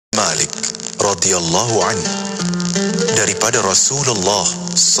Malik radhiyallahu anhu daripada Rasulullah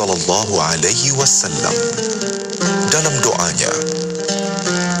sallallahu alaihi wasallam dalam doanya,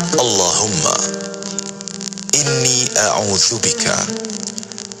 Allahumma inni a'udzubika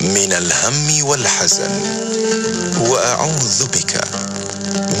minal hammi wal hazan wa a'udzubika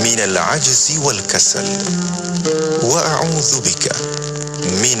minal ajzi wal kasal wa a'udzubika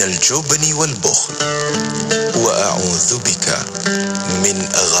minal jubni wal bukhl wa a'udzubika min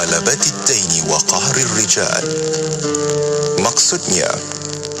ghalabati ad-daini wa qahri ar-rijal. Maksudnya,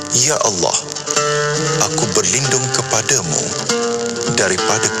 ya Allah, aku berlindung kepadamu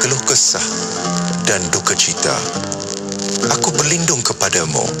daripada keluh kesah dan duka cita. Aku berlindung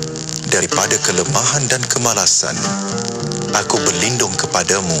kepadamu daripada kelemahan dan kemalasan. Aku berlindung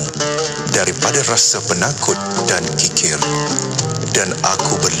kepadamu daripada rasa penakut dan kikir. Dan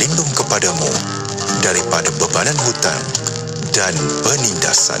aku berlindung kepadamu daripada bebanan hutang dan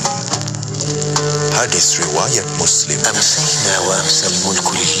penindasan. Hadis riwayat Muslim. Amsayna wa amsal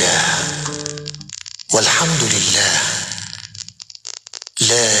mulku lillah walhamdulillah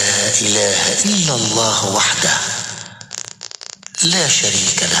la ilaha illallah wahdah la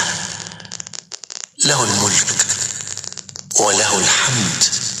sharika lah lahul mulk wa lahul hamd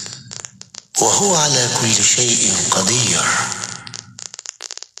wa huwa ala kulli shay'in qadir.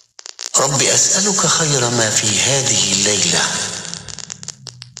 Rabbi as'aluka khayra ma fi hadhihi al-layla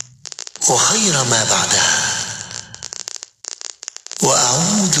wa khayra ma ba'daha wa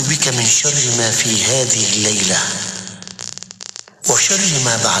a'udhu bika min sharri ma fi hadhihi al-layla wa sharri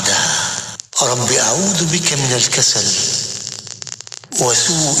ma ba'daha. Rabbi a'udhu bika min al-kasal wa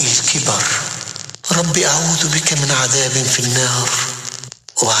su'i al-kibar. Rabbi a'udhu bika min 'adabin fi an-nar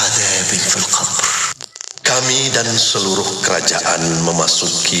wa 'adabin fi al-qabr. Kami dan seluruh kerajaan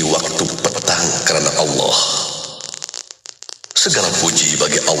memasuki waktu petang kerana Allah. Segala puji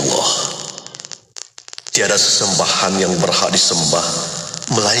bagi Allah. Tiada sesembahan yang berhak disembah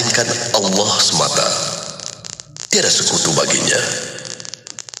melainkan Allah semata. Tiada sekutu baginya.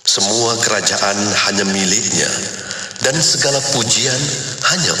 Semua kerajaan hanya miliknya dan segala pujian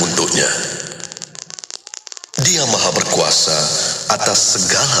hanya untuknya. Dia Maha berkuasa atas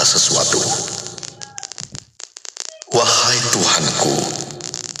segala sesuatu. Wahai Tuhanku,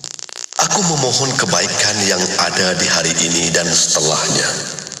 aku memohon kebaikan yang ada di hari ini dan setelahnya.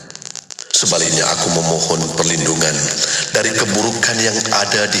 Sebaliknya aku memohon perlindungan dari keburukan yang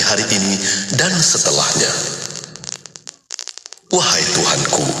ada di hari ini dan setelahnya. Wahai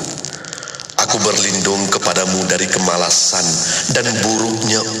Tuhanku, aku berlindung kepadamu dari kemalasan dan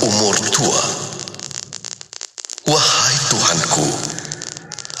buruknya umur tua. Wahai Tuhanku,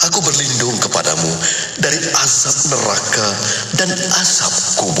 aku berlindung kepadamu dari azab neraka dan azab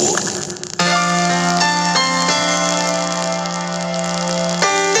kubur.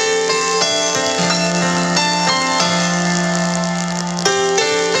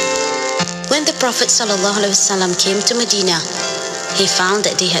 When the Prophet ﷺ came to Medina, he found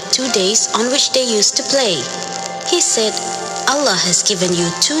that they had 2 days on which they used to play. He said, Allah has given you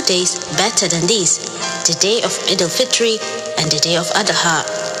 2 days better than these, the day of Eid al-Fitr and the day of Adha,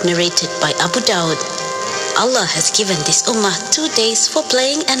 narrated by Abu Dawud. Allah has given this ummah 2 days for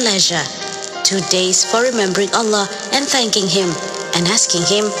playing and leisure, 2 days for remembering Allah and thanking Him and asking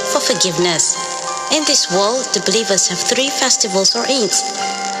Him for forgiveness. In this world, the believers have 3 festivals or Eids.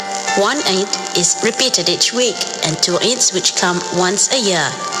 1 Eid is repeated each week and 2 Eids which come once a year.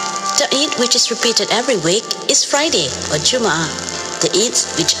 The Eid which is repeated every week is Friday or Jum'ah. The Eids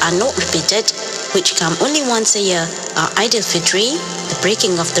which are not repeated, which come only once a year, are Eid al-Fitr, the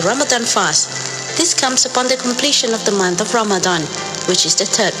breaking of the Ramadan fast. This comes upon the completion of the month of Ramadan, which is the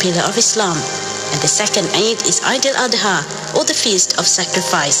 3rd pillar of Islam. And the 2nd Eid is Eid al-Adha, or the Feast of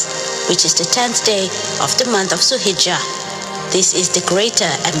Sacrifice, which is the 10th day of the month of Zulhijjah. This is the greater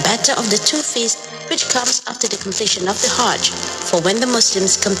and better of the 2 feasts which comes after the completion of the Hajj, for when the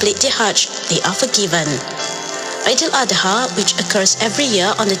Muslims complete the Hajj, they are forgiven. Eid al-Adha, which occurs every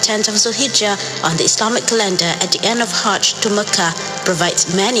year on the 10th of Zulhijjah on the Islamic calendar at the end of Hajj to Mecca,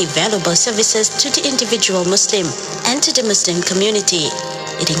 provides many valuable services to the individual Muslim and to the Muslim community.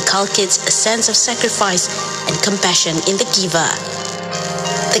 It inculcates a sense of sacrifice and compassion in the giver.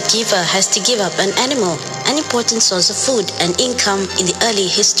 The giver has to give up an animal, an important source of food and income in the early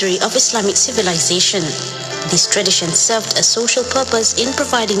history of Islamic civilization. This tradition served a social purpose in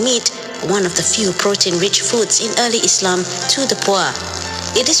providing meat, one of the few protein-rich foods in early Islam, to the poor.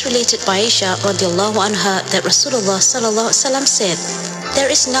 It is related by Aisha radhiyallahu anha that Rasulullah sallallahu alaihi wasallam said, There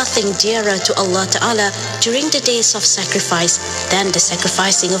is nothing dearer to Allah Ta'ala during the days of sacrifice than the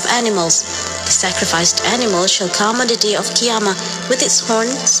sacrificing of animals. The sacrificed animal shall come on the day of Qiyamah with its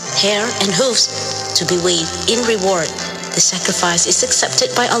horns, hair and hoofs to be weighed in reward. The sacrifice is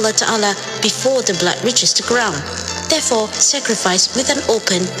accepted by Allah Ta'ala before the blood reaches the ground. Therefore, sacrifice with an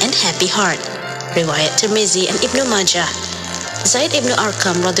open and happy heart. Riwayat Tirmizi and Ibn Majah. Zaid ibn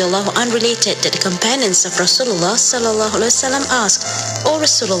Arqam radhiyallahu anhu related that the companions of Rasulullah sallallahu alaihi wasallam asked, "O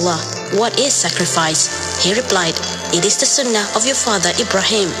Rasulullah, what is sacrifice?" He replied, "It is the sunnah of your father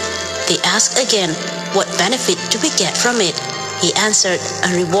Ibrahim." They asked again, "What benefit do we get from it?" He answered,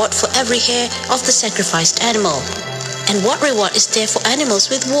 "A reward for every hair of the sacrificed animal." "And what reward is there for animals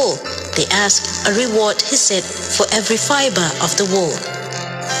with wool?" They asked. "A reward," he said, "for every fiber of the wool."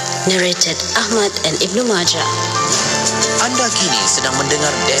 Narrated Ahmad and Ibn Majah. Anda kini sedang mendengar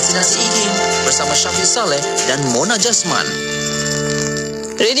Destinasi IKIM bersama Syafiq Saleh dan Mona Jasman.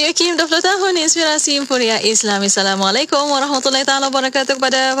 Radio IKIM 20 tahun Inspirasi Emporia Islam. Assalamualaikum warahmatullahi taala wabarakatuh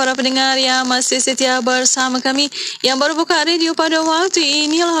kepada para pendengar yang masih setia bersama kami, yang baru buka radio pada waktu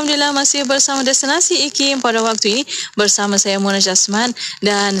ini. Alhamdulillah masih bersama Destinasi IKIM pada waktu ini bersama saya Mona Jasman,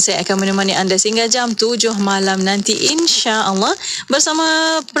 dan saya akan menemani anda sehingga jam 7 malam nanti insya-Allah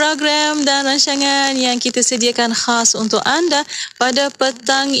bersama program dan rancangan yang kita sediakan khas untuk anda pada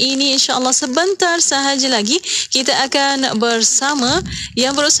petang ini. InsyaAllah sebentar sahaja lagi kita akan bersama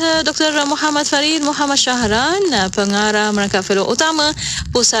yang berusaha Dr. Muhammad Farid Muhammad Syahran, pengarah merangkap fellow utama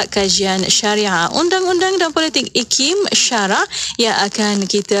Pusat Kajian Syariah Undang-Undang dan Politik IKIM Syarah, yang akan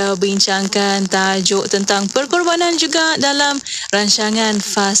kita bincangkan tajuk tentang perkorbanan juga dalam rancangan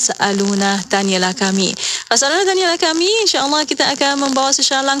Fas'aluna Tanyalah Kami. Fas'aluna Tanyalah Kami insya-Allah kita akan membawa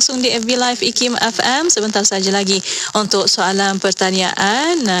secara langsung di FB Live IKIM FM sebentar saja lagi untuk soalan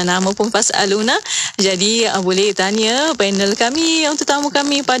pertanyaan. Nama pun Fas'aluna, jadi boleh tanya panel kami untuk tamu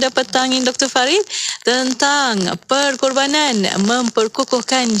kami pada petang ini Dr. Farid tentang perkorbanan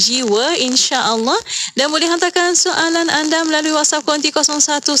memperkukuhkan jiwa insya-Allah, dan boleh hantarkan soalan anda melalui WhatsApp konti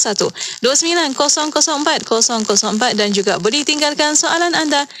 01129004 dan juga boleh tinggalkan soalan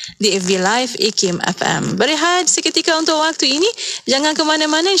anda di FB Live IKIM FM. Berehat seketika untuk waktu ini, jangan ke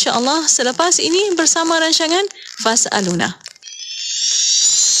mana-mana, insya-Allah selepas ini bersama rancangan Fas'aluna.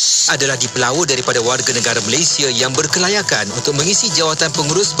 Adalah dipelawa daripada warga negara Malaysia yang berkelayakan untuk mengisi jawatan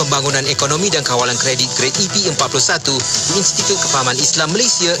pengurus pembangunan ekonomi dan kawalan kredit grade EP41 di Institut Kefahaman Islam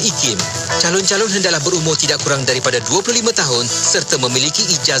Malaysia IKIM. Calon-calon hendaklah berumur tidak kurang daripada 25 tahun serta memiliki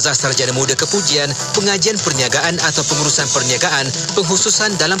ijazah sarjana muda kepujian, pengajian perniagaan atau pengurusan perniagaan,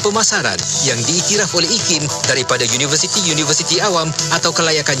 pengkhususan dalam pemasaran yang diiktiraf oleh IKIM daripada universiti-universiti awam atau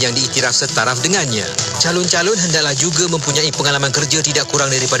kelayakan yang diiktiraf setaraf dengannya. Calon-calon hendaklah juga mempunyai pengalaman kerja tidak kurang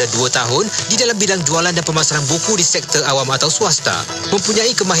daripada 2 tahun di dalam bidang jualan dan pemasaran buku di sektor awam atau swasta,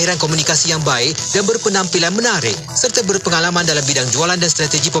 mempunyai kemahiran komunikasi yang baik dan berpenampilan menarik, serta berpengalaman dalam bidang jualan dan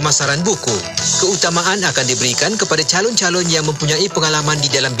strategi pemasaran buku. Keutamaan akan diberikan kepada calon-calon yang mempunyai pengalaman di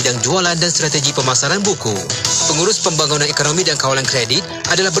dalam bidang jualan dan strategi pemasaran buku. Pengurus pembangunan ekonomi dan kawalan kredit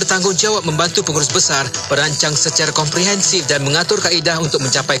adalah bertanggungjawab membantu pengurus besar merancang secara komprehensif dan mengatur kaedah untuk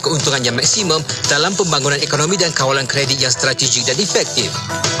mencapai keuntungan yang maksimum dalam pembangunan ekonomi dan kawalan kredit yang strategik dan efektif.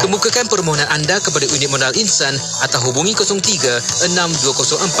 Kemukakan permohonan anda kepada unit modal insan atau hubungi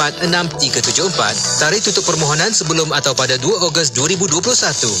 03-6204-6374. Tarikh tutup permohonan sebelum atau pada 2 Ogos 2021.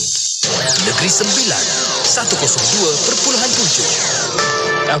 Negeri Sembilan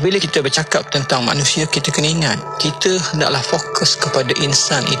 102.7. Bila kita bercakap tentang manusia, kita kena ingat kita hendaklah fokus kepada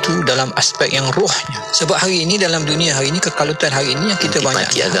insan itu dalam aspek yang rohnya. Sebab hari ini dalam dunia hari ini, kekalutan hari ini yang kita banyak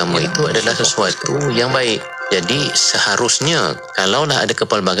agama itu adalah sesuatu yang baik. Jadi seharusnya kalaulah ada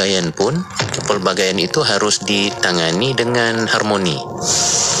kepelbagaian pun, kepelbagaian itu harus ditangani dengan harmoni.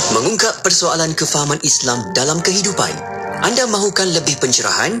 Mengungkap persoalan kefahaman Islam dalam kehidupan. Anda mahukan lebih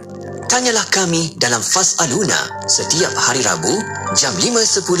pencerahan? Tanyalah kami dalam Fas'aluna setiap hari Rabu jam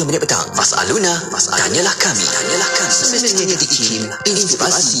 5.10 petang. Fas'aluna, tanyalah kami. Semestinya di IKIM,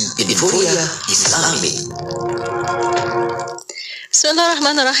 Inspirasi Emporia Islami.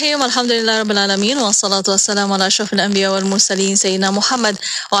 Bismillahirrahmanirrahim. Alhamdulillahirrahmanirrahim. Wassalatu wassalamu ala asyrafil anbiya wal mursalin Sayyidina Muhammad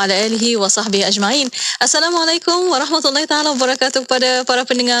wa ala alihi wa sahbihi ajma'in. Assalamualaikum warahmatullahi ta'ala wabarakatuh kepada para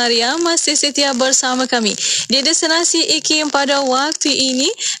pendengar yang masih setia bersama kami di Destinasi IKIM pada waktu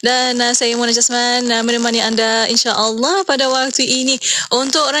ini. Dan saya Mona Jasman menemani anda insya-Allah pada waktu ini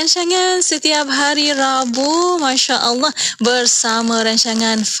untuk rancangan setiap hari Rabu, masya-Allah, bersama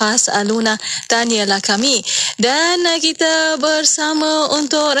rancangan Fas'aluna Tanyalah Kami. Dan kita bersama bersama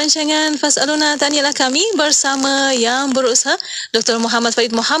untuk rancangan Fas'aluna Tanyalah Kami bersama yang berusaha Dr. Muhammad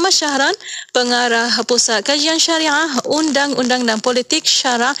Farid Muhammad Syahran, Pengarah Pusat Kajian Syariah, Undang-Undang dan Politik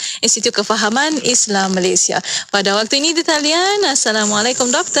Syara Institut Kefahaman Islam Malaysia. Pada waktu ini di talian,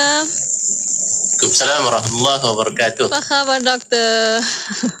 Assalamualaikum Doktor. Waalaikumsalam warahmatullahi wabarakatuh. Apa khabar Doktor?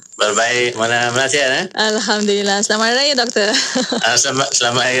 Baik, mana sihat Alhamdulillah. Selamat Raya Doktor. Selamat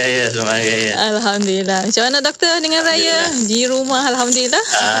Hari Raya, selamat Hari Raya. Alhamdulillah. Macam mana Doktor dengan Raya? Di rumah Alhamdulillah.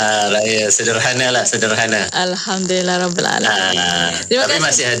 Raya sederhana. Alhamdulillah Rabbil Alamin. Tapi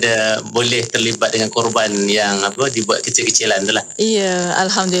masih ada boleh terlibat dengan korban yang dibuat kecil-kecilan tu lah. Ya,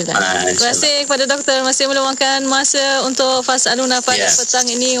 Alhamdulillah. Terima kasih kepada Doktor masih meluangkan masa untuk Fas'aluna pada petang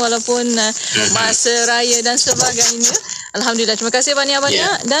ini walaupun masa Raya dan sebagainya. Alhamdulillah, terima kasih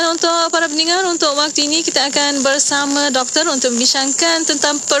banyak-banyak. Dan untuk para pendengar, untuk waktu ini kita akan bersama doktor untuk membincangkan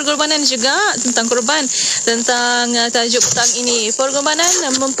tentang pengorbanan juga, tentang korban, tentang tajuk petang ini, pengorbanan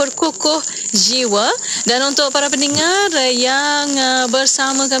memperkukuh jiwa. Dan untuk para pendengar yang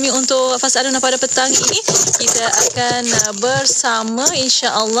bersama kami untuk Fas'aluna pada petang ini, kita akan bersama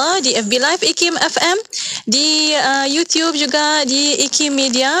insya-Allah di FB Live IKIM FM, di YouTube juga di IKIM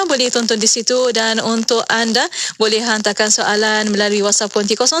Media, boleh tonton di situ. Dan untuk anda boleh hantarkan soalan melalui WhatsApp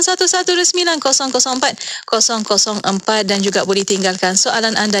konti 0119004004 dan juga boleh tinggalkan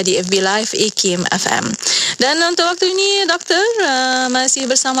soalan anda di FB Live IKIM FM. Dan untuk waktu ini doktor masih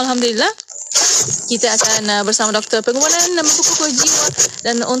bersama Alhamdulillah. Kita akan bersama Doktor Pengorbanan Memperkukuh Jiwa.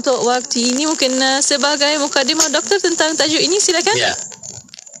 Dan untuk waktu ini mungkin sebagai mukadimah doktor tentang tajuk ini, silakan.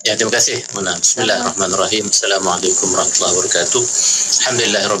 Ya, terima kasih. Bismillahirrahmanirrahim. Assalamualaikum warahmatullahi wabarakatuh.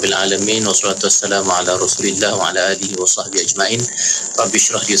 Alhamdulillahirabbil alamin wassalatu wassalamu ala Rasulillah wa ala alihi wa sahbihi ajmain. Rabbi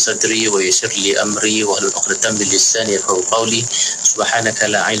shrah li sadri wa yassir li amri wa hlul 'uqdatam min lisani yafqahu qawli.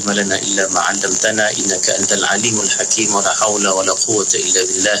 Subhanaka la ilma lana illa ma 'allamtana innaka antal alimul hakim wa la haula wa la quwwata illa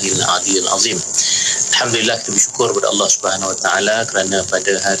billahil aliyyil azim. Alhamdulillah, kita bersyukur kepada Allah Subhanahu wa taala kerana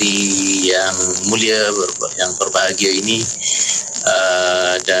pada hari yang mulia yang berbahagia ini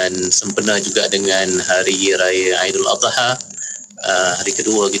dan sempena juga dengan hari raya Aidil Adha, hari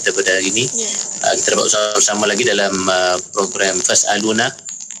kedua kita pada hari ini. Kita dapat bersama lagi dalam program Fas'aluna,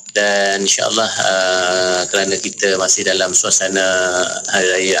 dan insya-Allah kerana kita masih dalam suasana hari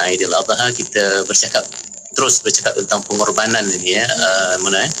raya Aidil Adha, kita terus bercakap tentang pengorbanan ini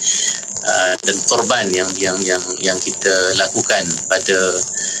dan korban yang kita lakukan pada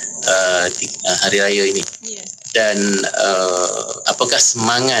hari raya ini. Dan apakah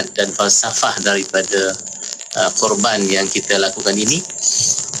semangat dan falsafah daripada korban yang kita lakukan ini,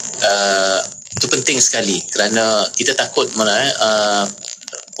 itu penting sekali kerana kita takut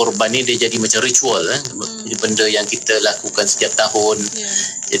korban ni dia jadi macam ritual, benda yang kita lakukan setiap tahun.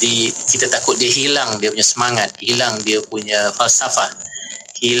 Jadi kita takut dia hilang dia punya semangat, hilang dia punya falsafah,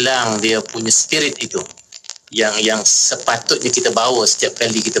 hilang dia punya spirit itu yang sepatutnya kita bawa setiap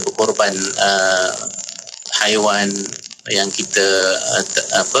kali kita berkorban haiwan yang kita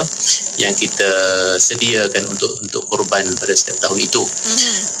sediakan untuk korban pada setiap tahun itu.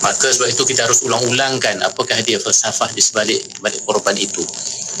 Maka sebab itu kita harus ulang-ulangkan apakah dia falsafah di sebalik korban itu.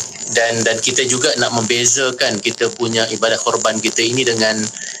 Dan kita juga nak membezakan kita punya ibadah korban kita ini dengan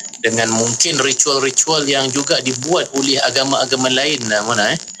mungkin ritual-ritual yang juga dibuat oleh agama-agama lain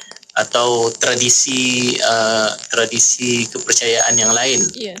atau tradisi kepercayaan yang lain.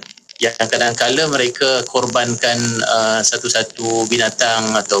 Yang kadang-kala mereka korbankan satu-satu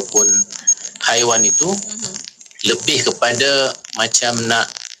binatang ataupun haiwan itu lebih kepada macam nak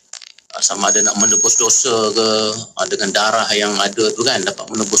sama ada nak menebus dosa ke, dengan darah yang ada tu kan, dapat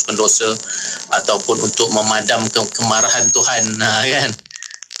menebuskan dosa, ataupun untuk memadamkan kemarahan Tuhan kan.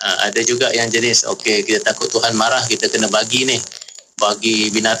 Ada juga yang jenis kita takut Tuhan marah, kita kena bagi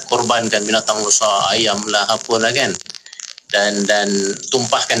korbankan binatang besar, ayam lah apalah kan, dan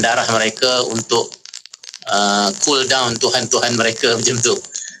tumpahkan darah mereka untuk cool down Tuhan mereka macam tu.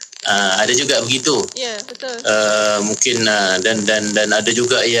 Ada juga begitu. Ya, betul. Mungkin dan ada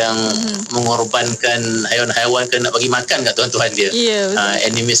juga yang mengorbankan haiwan-haiwan kerana nak bagi makan kat tuan-tuan dia. Ya,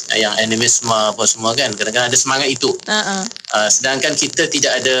 animisme apa semua kan. Kadang-kadang ada semangat itu. Sedangkan kita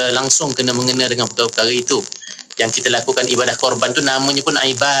tidak ada langsung kena mengena dengan perkara-perkara itu. Yang kita lakukan ibadah korban tu namanya pun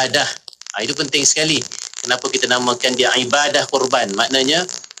ibadah. Itu penting sekali. Kenapa kita namakan dia ibadah korban? Maknanya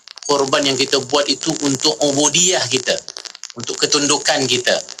korban yang kita buat itu untuk ubudiyah kita, untuk ketundukan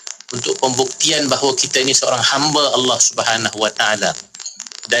kita, untuk pembuktian bahawa kita ini seorang hamba Allah Subhanahu wa taala.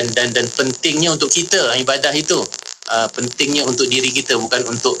 Dan pentingnya untuk kita ibadah itu, pentingnya untuk diri kita, bukan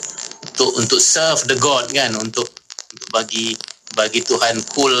untuk serve the God kan, untuk bagi Tuhan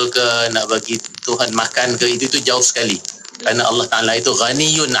cool ke, nak bagi Tuhan makan ke, itu jauh sekali. Kerana Allah Ta'ala itu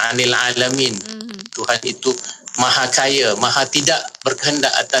ghaniyun 'anil alamin. Tuhan itu maha kaya, maha tidak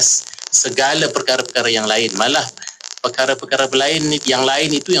berkehendak atas segala perkara-perkara yang lain. Malah perkara-perkara lain yang lain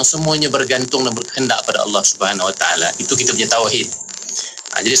itu yang semuanya bergantung dan berkehendak pada Allah Subhanahu Wa Ta'ala. Itu kita punya tauhid.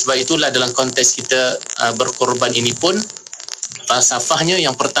 Jadi sebab itulah dalam konteks kita berkorban ini pun, falsafahnya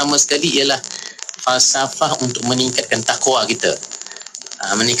yang pertama sekali ialah falsafah untuk meningkatkan takwa kita.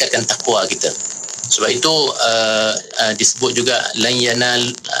 Meningkatkan takwa kita. Sebab itu disebut juga lan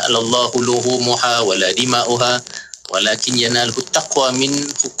yanalallahu luhumuha wala dima'uha walakin yanaluhu taqwa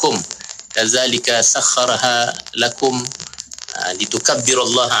minkum kadzalika sakhkharaha lakum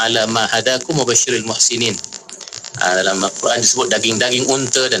litukabbirullaha ala ma hadakum wa basyiril muhsinin. Dalam Al-Quran disebut daging-daging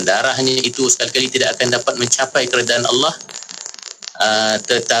unta dan darahnya itu sekali-kali tidak akan dapat mencapai keredaan Allah,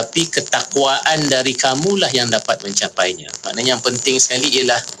 tetapi ketakwaan dari kamulah yang dapat mencapainya. Maknanya yang penting sekali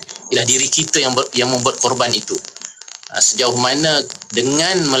ialah diri kita yang membuat korban itu. Sejauh mana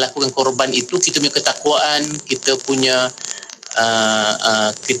dengan melakukan korban itu kita punya ketakwaan, kita punya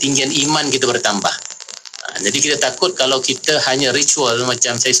ketinggian iman kita bertambah. Jadi kita takut kalau kita hanya ritual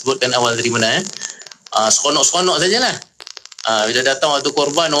macam saya sebutkan awal tadi mana, seronok-seronok sajalah. Bila datang waktu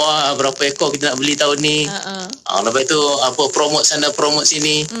korban, wah berapa ekor kita nak beli tahun ni. Lepas tu promote sana promote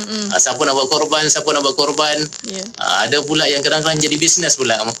sini. Siapa nak buat korban, siapa nak buat korban. Ada pula yang kadang-kadang jadi bisnes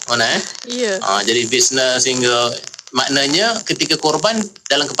pula mana jadi bisnes sehingga maknanya ketika korban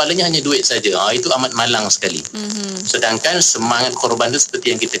dalam kepalanya hanya duit saja. Itu amat malang sekali. Sedangkan semangat korban itu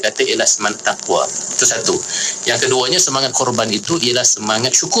seperti yang kita kata ialah semangat takwa. Itu satu. Yang keduanya, semangat korban itu ialah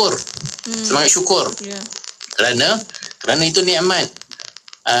semangat syukur. Semangat syukur. Kerana itu nikmat.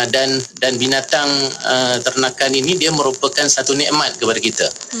 Dan binatang ternakan ini dia merupakan satu nikmat kepada kita.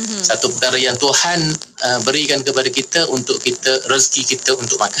 Satu perkara yang Tuhan berikan kepada kita untuk kita, rezeki kita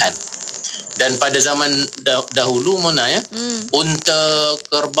untuk makan. Dan pada zaman dahulu unta,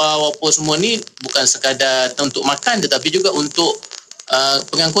 kerbau apa semua ni bukan sekadar untuk makan tetapi juga untuk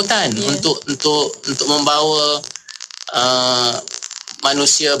pengangkutan, untuk membawa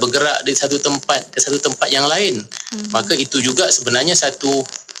manusia bergerak dari satu tempat ke satu tempat yang lain. Maka itu juga sebenarnya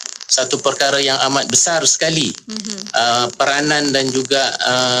satu perkara yang amat besar sekali peranan dan juga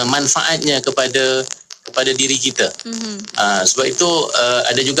manfaatnya kepada diri kita. Sebab itu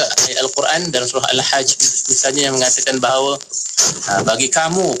ada juga ayat Al-Quran dalam surah Al-Hajj misalnya yang mengatakan bahawa bagi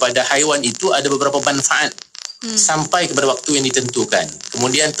kamu pada haiwan itu ada beberapa manfaat sampai kepada waktu yang ditentukan.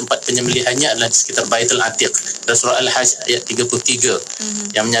 Kemudian tempat penyembelihannya adalah di sekitar Baitul Atiq. Dalam surah Al-Hajj ayat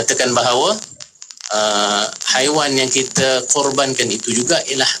 33 yang menyatakan bahawa haiwan yang kita korbankan itu juga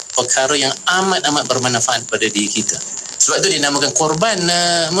ialah perkara yang amat-amat bermanfaat pada diri kita. Sebab itu dinamakan korban.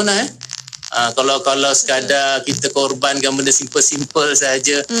 Kalau sekadar kita korbankan benda simple-simple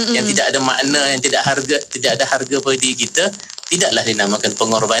saja yang tidak ada makna, yang tidak ada harga pada diri kita, tidaklah dinamakan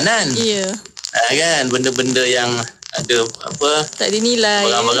pengorbanan. Kan, benda-benda yang ada tak dinilai,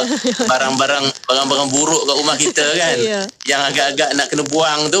 barang-barang buruk kat rumah kita kan, yang agak-agak nak kena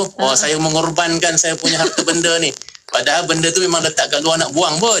buang tu, saya mengorbankan saya punya harta benda ni, padahal benda tu memang letak kat luar nak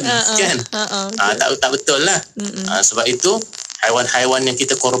buang pun kan. Tak betul lah. Sebab itu haiwan-haiwan yang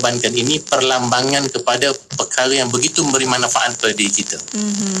kita korbankan ini perlambangan kepada perkara yang begitu memberi manfaat pada diri kita.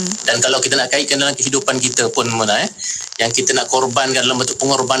 Dan kalau kita nak kaitkan dalam kehidupan kita pun yang kita nak korbankan dalam bentuk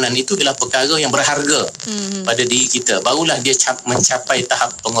pengorbanan itu ialah perkara yang berharga pada diri kita, barulah dia mencapai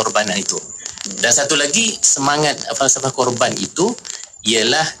tahap pengorbanan itu. Dan satu lagi, semangat falsafah korban itu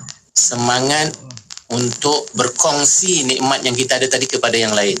ialah semangat untuk berkongsi nikmat yang kita ada tadi kepada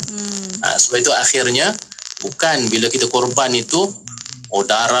yang lain. Sebab itu akhirnya bukan bila kita korban itu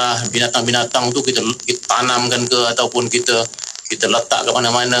darah binatang-binatang tu kita tanamkan ke ataupun kita letak ke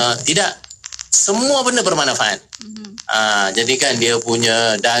mana-mana. Tidak. Semua benda bermanfaat. Jadi kan dia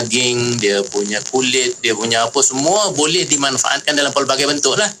punya daging, dia punya kulit, dia punya apa, semua boleh dimanfaatkan dalam pelbagai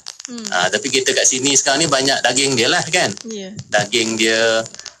bentuk lah. Tapi kita kat sini sekarang ni banyak daging dia lah kan. Daging dia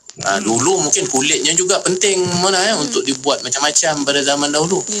dulu mungkin kulitnya juga penting untuk dibuat macam-macam pada zaman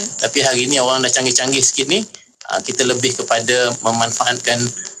dahulu. Tapi hari ni orang dah canggih-canggih sikit ni, kita lebih kepada memanfaatkan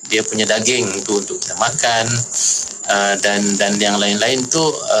dia punya daging tu untuk kita makan, dan yang lain-lain tu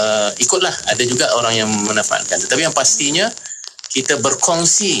ikutlah, ada juga orang yang memanfaatkan. Tetapi yang pastinya kita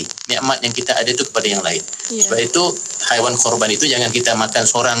berkongsi nikmat yang kita ada tu kepada yang lain. Sebab itu haiwan korban itu jangan kita makan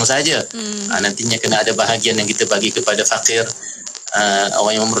seorang saja. Nantinya kena ada bahagian yang kita bagi kepada fakir,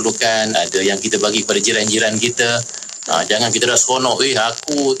 orang yang memerlukan, ada yang kita bagi kepada jiran-jiran kita. Jangan kita dah seronok,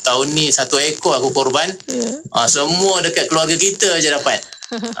 aku tahun ni 1 ekor aku korban, semua dekat keluarga kita je dapat.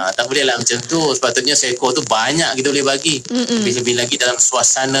 Tak boleh lah macam tu. Sepatutnya seekor tu banyak kita boleh bagi. Lebih-lebih lagi dalam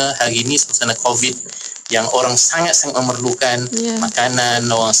suasana hari ni, suasana COVID yang orang sangat-sangat memerlukan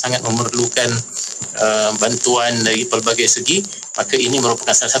makanan, orang sangat memerlukan bantuan dari pelbagai segi, maka ini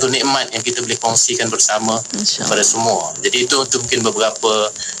merupakan salah satu nikmat yang kita boleh kongsikan bersama kepada semua. Jadi itu mungkin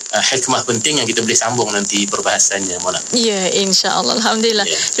beberapa hikmah penting yang kita boleh sambung nanti perbahasannya, Mona. Ya, insya-Allah. Alhamdulillah.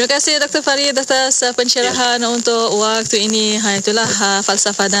 Terima kasih Dr. Farid atas pencerahan untuk waktu ini. Itulah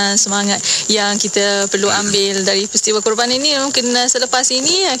falsafah dan semangat yang kita perlu ambil dari peristiwa korban ini. Mungkin selepas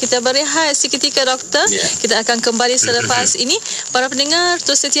ini kita berehat seketika, Doktor. Kita akan kembali selepas ini. Para pendengar,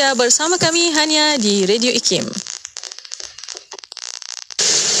 terus setia bersama kami hanya di Radio IKIM.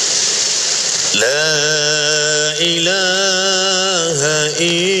 La ilaha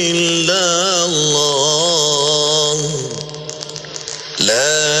illallah,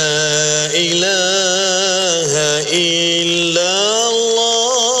 la ilaha illallah,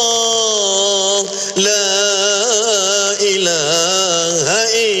 la ilaha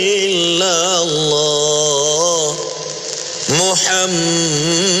illallah,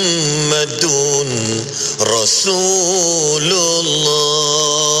 Muhammadun Rasulullah.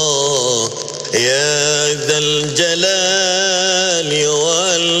 يا ذا الجلال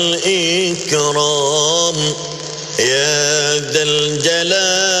والإكرام، يا ذا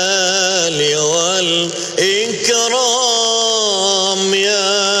الجلال والإكرام،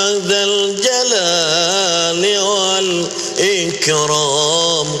 يا ذا الجلال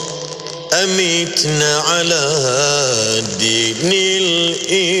والإكرام، أمتنا على دين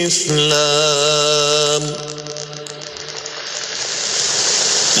الإسلام.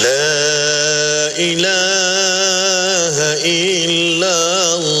 لا إله إلا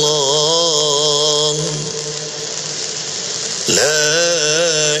الله، لا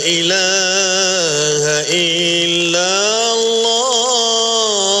إله إلا الله،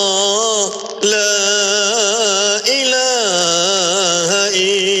 لا إله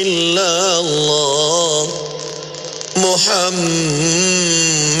إلا الله، محمد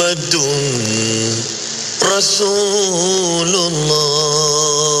رسول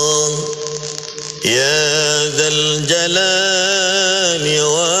الله. يا ذا الجلال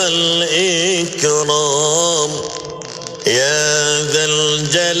والإكرام، يا ذا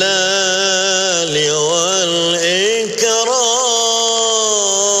الجلال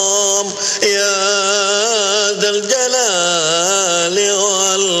والإكرام، يا ذا الجلال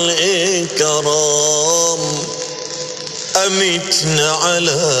والإكرام، أمتنا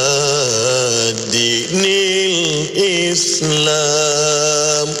على دين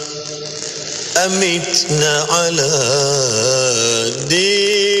الإسلام، أمتنا على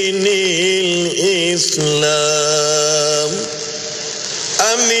دين الإسلام،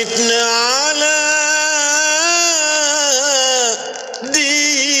 أمتنا على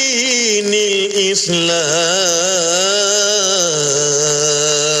دين الإسلام.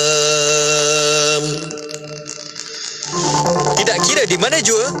 Tidak kira di mana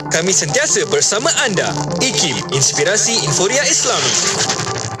jua, kami sentiasa bersama anda. IKIM, Inspirasi Inforia Islami.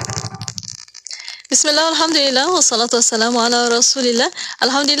 Bismillah, alhamdulillah, wassalatu wassalamu ala rasulillah.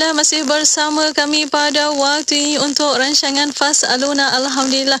 Alhamdulillah masih bersama kami pada waktu ini untuk rancangan Fas'aluna,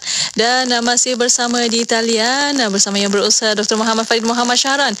 alhamdulillah. Dan masih bersama di talian bersama yang berusaha Dr. Muhammad Farid Muhammad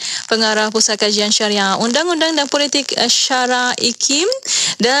Syahran, Pengarah Pusat Kajian Syariah, Undang-Undang dan Politik Syara IKIM.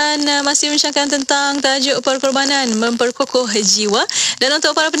 Dan masih bincangkan tentang tajuk perkorbanan memperkokoh jiwa. Dan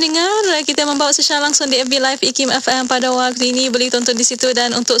untuk para pendengar, kita membawa secara langsung di FB Live IKIM FM pada waktu ini. Boleh tonton di situ,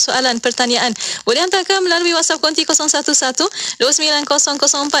 dan untuk soalan pertanyaan boleh hantarkan melalui WhatsApp konti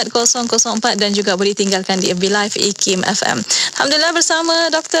 011-2904-004 dan juga boleh tinggalkan di FB Live IKIM FM. Alhamdulillah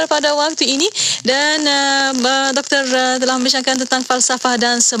bersama Doktor pada waktu ini, dan Doktor telah membincangkan tentang falsafah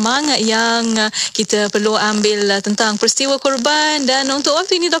dan semangat yang kita perlu ambil tentang peristiwa korban. Dan untuk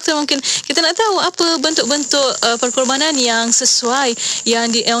waktu ini, Doktor, mungkin kita nak tahu apa bentuk-bentuk perkorbanan yang sesuai yang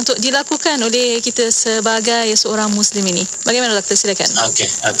untuk dilakukan oleh kita sebagai seorang Muslim ini. Bagaimana, Doktor? Silakan.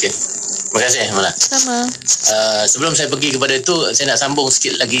 Okey. Terima kasih, Mala. Sama. Sebelum saya pergi kepada itu, saya nak sambung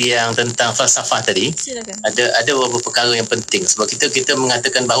sikit lagi yang tentang falsafah tadi. Silakan. Ada beberapa perkara yang penting, sebab kita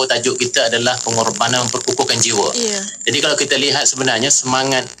mengatakan bahawa tajuk kita adalah pengorbanan memperkukuhkan jiwa. Yeah. Jadi kalau kita lihat sebenarnya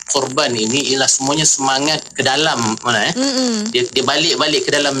semangat korban ini ialah semuanya semangat ke dalam mana dia balik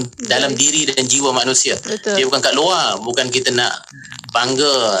ke dalam diri dan jiwa manusia. Betul. Dia bukan kat luar, bukan kita nak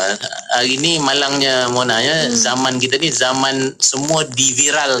bangga. Hari ni malangnya Mona ya, zaman kita ni zaman semua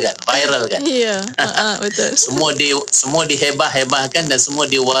diviralkan, viral kan. Ya, betul. semua dihebah-hebahkan dan semua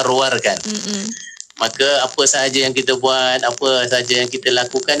diwar-warkan. Maka apa sahaja yang kita buat, apa sahaja yang kita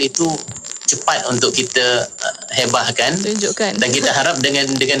lakukan itu cepat untuk kita hebahkan, tunjukkan. dan kita harap dengan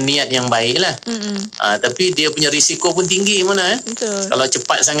niat yang baik lah. Tapi dia punya risiko pun tinggi mana Betul. kalau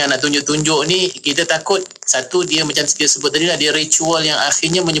cepat sangat nak tunjuk-tunjuk ni, kita takut satu, dia macam kita sebut tadi lah, dia ritual yang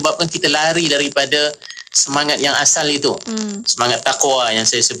akhirnya menyebabkan kita lari daripada semangat yang asal itu. Semangat takwa yang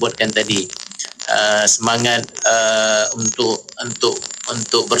saya sebutkan tadi, semangat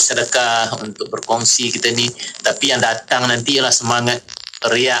untuk bersedekah, untuk berkongsi kita ni. Tapi yang datang nanti ialah semangat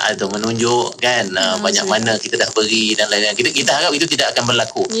riak atau menunjuk kan, banyak mana kita dah beri dan lain-lain. Kita harap itu tidak akan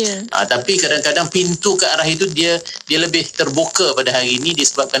berlaku. Tapi kadang-kadang pintu ke arah itu dia lebih terbuka pada hari ini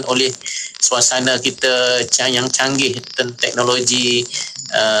disebabkan oleh suasana kita yang canggih, teknologi,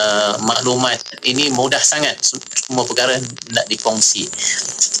 maklumat ini mudah sangat, semua perkara nak dikongsi.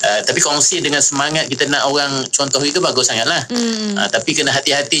 Tapi kongsi dengan semangat kita nak orang contoh itu bagus sangatlah. Tapi kena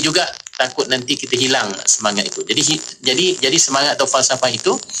hati-hati juga, takut nanti kita hilang semangat itu. Jadi semangat atau falsafah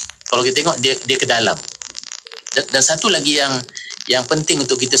itu kalau kita tengok dia ke dalam. Dan satu lagi yang penting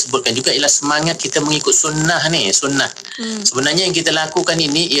untuk kita sebutkan juga ialah semangat kita mengikut sunnah ni. Sunnah. Sebenarnya yang kita lakukan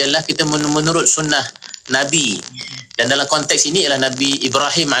ini ialah kita menurut sunnah Nabi. Dan dalam konteks ini ialah Nabi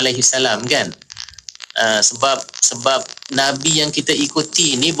Ibrahim alaihissalam kan. Sebab Nabi yang kita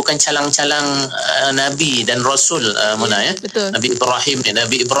ikuti ni bukan calang-calang Nabi dan Rasul, Mona ya. Nabi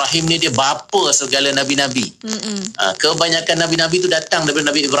Ibrahim ni dia bapa segala Nabi-Nabi. Kebanyakan Nabi-Nabi itu datang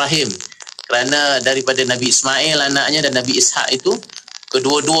daripada Nabi Ibrahim. Kerana daripada Nabi Ismail anaknya dan Nabi Ishak itu,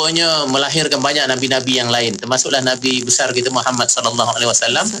 kedua-duanya melahirkan banyak Nabi-Nabi yang lain. Termasuklah Nabi besar kita Muhammad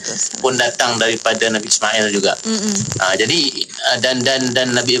SAW pun datang daripada Nabi Ismail juga. Jadi dan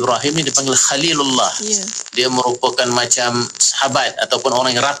Nabi Ibrahim ni dipanggil Khalilullah. Dia merupakan macam sahabat ataupun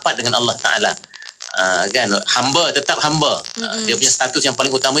orang yang rapat dengan Allah Ta'ala. Kan, hamba, tetap hamba. Dia punya status yang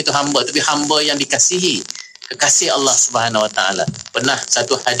paling utama itu hamba, tapi hamba yang dikasihi, kekasih Allah Subhanahu Wa Ta'ala. Pernah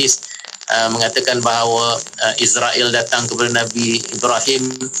satu hadis mengatakan bahawa Israel datang kepada Nabi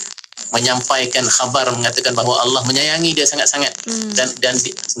Ibrahim menyampaikan khabar, mengatakan bahawa Allah menyayangi dia sangat-sangat, dan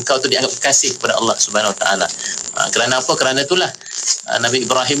engkau tu dianggap kekasih kepada Allah Subhanahu Wa Ta'ala. Kerana apa? Kerana itulah Nabi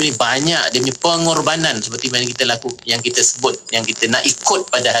Ibrahim ni banyak dia punya pengorbanan seperti yang kita sebut, yang kita nak ikut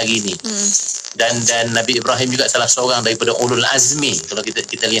pada hari ini. Dan Nabi Ibrahim juga salah seorang daripada ulul azmi. Kalau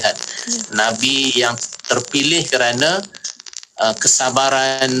kita lihat Nabi yang terpilih kerana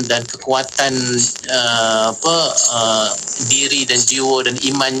kesabaran dan kekuatan diri dan jiwa dan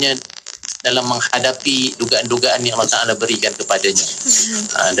imannya dalam menghadapi dugaan-dugaan yang Allah Ta'ala berikan kepadanya.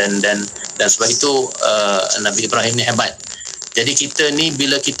 Dan sebab itu Nabi Ibrahim ni hebat. Jadi kita ni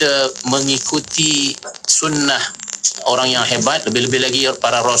bila kita mengikuti sunnah orang yang hebat, lebih-lebih lagi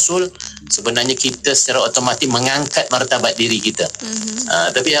para rasul, sebenarnya kita secara otomatik mengangkat martabat diri kita.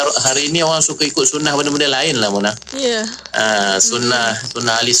 Tapi hari ini orang suka ikut sunnah benda-benda lain lah, Mona. Sunnah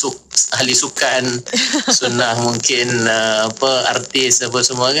ahli sukan, sunnah mungkin artis apa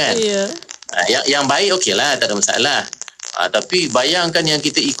semua kan. Yang baik okeylah, tak ada masalah. Tapi bayangkan yang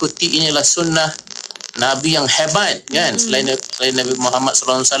kita ikuti inilah sunnah Nabi yang hebat kan, selain Nabi Muhammad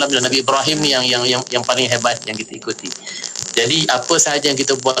SAW, dan Nabi Ibrahim ni yang paling hebat yang kita ikuti. Jadi apa sahaja yang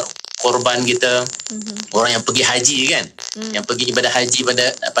kita buat, korban kita, orang yang pergi haji kan, yang pergi ibadah haji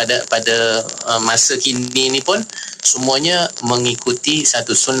pada masa kini ni pun semuanya mengikuti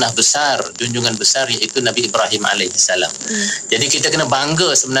satu sunnah besar, junjungan besar, iaitu Nabi Ibrahim alaihissalam. Jadi kita kena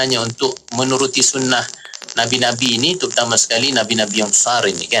bangga sebenarnya untuk menuruti sunnah Nabi-Nabi ini, terutama sekali Nabi-Nabi yang besar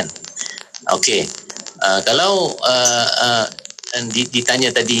ini kan. Okey. Kalau ditanya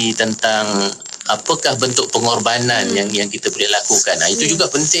tadi tentang apakah bentuk pengorbanan yang kita boleh lakukan, itu juga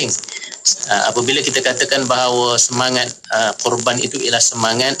penting. Apabila kita katakan bahawa semangat korban itu ialah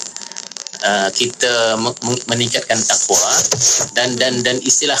semangat kita meningkatkan takwa, dan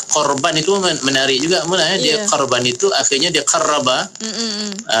istilah korban itu menarik juga mula. Dia korban itu akhirnya dia qarraba,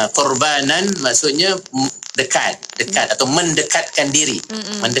 korbanan maksudnya dekat atau mendekatkan diri,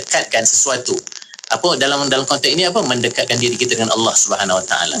 mendekatkan sesuatu. Apa dalam konteks ini apa? Mendekatkan diri kita dengan Allah Subhanahu Wa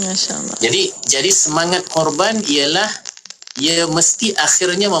Taala. Jadi semangat korban ialah ia mesti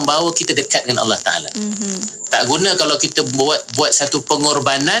akhirnya membawa kita dekat dengan Allah Taala. Tak guna kalau kita buat satu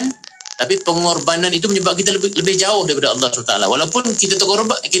pengorbanan, tapi pengorbanan itu menyebabkan kita lebih jauh daripada Allah Subhanahu Wa Taala. Walaupun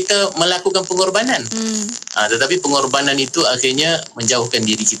kita melakukan pengorbanan, tetapi pengorbanan itu akhirnya menjauhkan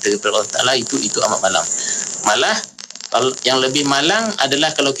diri kita daripada Allah Taala. Itu amat malang. Malah yang lebih malang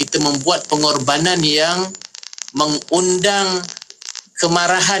adalah kalau kita membuat pengorbanan yang mengundang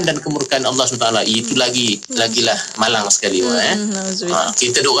kemarahan dan kemurkaan Allah SWT. Itu lagilah malang sekali.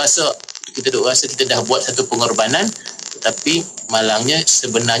 Kita duk rasa kita dah buat satu pengorbanan, Tetapi malangnya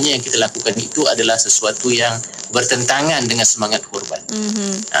sebenarnya yang kita lakukan itu adalah sesuatu yang bertentangan dengan semangat korban.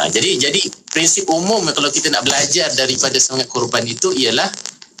 Jadi prinsip umum kalau kita nak belajar daripada semangat korban itu ialah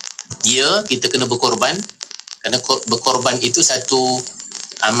kita kena berkorban, kerana berkorban itu satu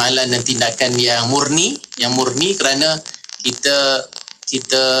amalan dan tindakan yang murni kerana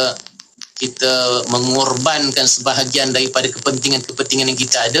kita mengorbankan sebahagian daripada kepentingan yang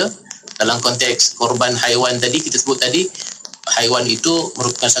kita ada. Dalam konteks korban haiwan tadi, kita sebut tadi haiwan itu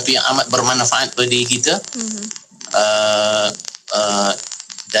merupakan satu yang amat bermanfaat bagi diri kita.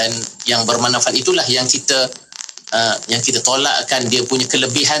 Dan yang bermanfaat itulah yang kita tolakkan, dia punya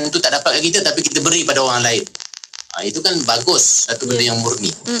kelebihan tu tak dapat kat kita tapi kita beri pada orang lain. Itu kan bagus, satu benda yang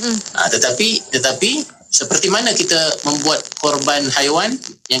murni. Tetapi seperti mana kita membuat korban haiwan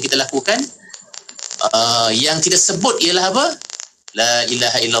yang kita lakukan, yang kita sebut ialah apa? La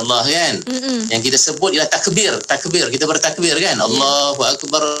ilaha illallah kan. Yang kita sebut ialah takbir. Kita bertakbir kan. Allahu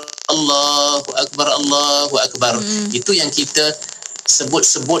akbar, Allahu akbar, Allahu akbar. Itu yang kita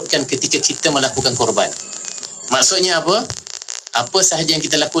sebutkan ketika kita melakukan korban. Maksudnya apa? Apa sahaja yang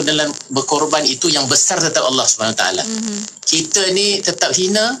kita lakukan dalam berkorban itu yang besar tetap Allah Subhanahu Wa Taala. Kita ni tetap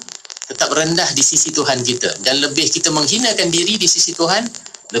hina, tetap rendah di sisi Tuhan kita, dan lebih kita menghinakan diri di sisi Tuhan,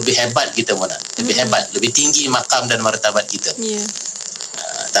 lebih hebat kita Mona. Lebih hebat, lebih tinggi makam dan martabat kita.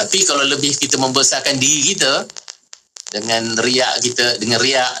 Tapi kalau lebih kita membesarkan diri kita dengan riak kita,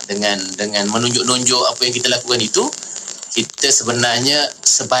 dengan menunjuk-nunjuk apa yang kita lakukan itu, kita sebenarnya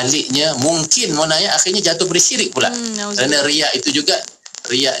sebaliknya mungkin Mona ya, akhirnya jatuh bersyirik pula. Kerana riak itu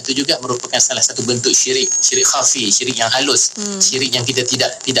juga merupakan salah satu bentuk syirik khafi, syirik yang halus, syirik yang kita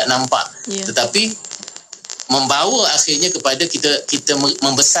tidak nampak. Tetapi membawa akhirnya kepada kita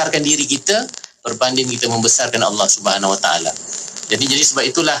membesarkan diri kita berbanding kita membesarkan Allah Subhanahu Wa Taala. Jadi sebab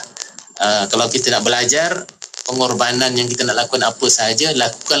itulah kalau kita nak belajar pengorbanan yang kita nak lakukan apa sahaja,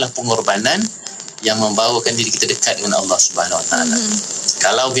 lakukanlah pengorbanan yang membawakan diri kita dekat dengan Allah Subhanahu Wa Taala.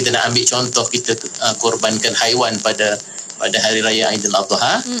 Kalau kita nak ambil contoh, kita korbankan haiwan pada hari raya Aidil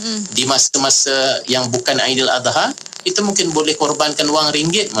Adha, di masa-masa yang bukan Aidil Adha, kita mungkin boleh korbankan wang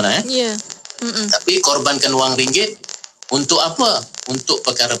ringgit mana tapi korbankan wang ringgit untuk apa? Untuk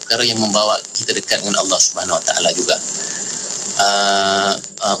perkara-perkara yang membawa kita dekat dengan Allah Subhanahu Wa Taala juga.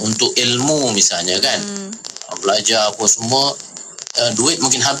 Untuk ilmu misalnya kan, belajar apa semua, duit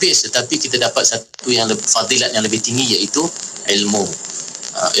mungkin habis, tetapi kita dapat satu yang lebih fadilat yang lebih tinggi, iaitu ilmu.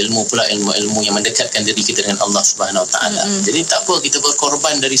 Ilmu pula, ilmu yang mendekatkan diri kita dengan Allah Subhanahu Wa Taala. Jadi tak apa kita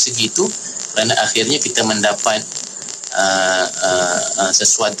berkorban dari segi itu, kerana akhirnya kita mendapat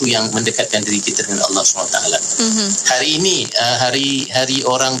sesuatu yang mendekatkan diri kita dengan Allah SWT. Hari ini hari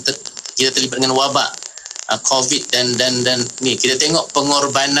orang kita terlibat dengan wabak COVID dan ni kita tengok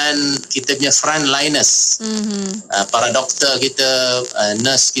pengorbanan kita punya frontliners, para doktor kita,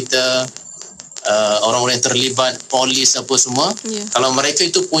 nurse kita, orang-orang yang terlibat, polis apa semua. Kalau mereka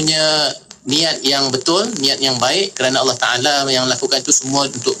itu punya niat yang betul, niat yang baik, kerana Allah Ta'ala yang lakukan itu semua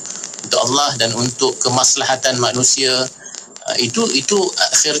untuk Allah dan untuk kemaslahatan manusia, itu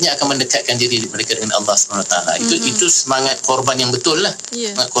akhirnya akan mendekatkan diri mereka dengan Allah SWT. Itu semangat korban yang betul lah.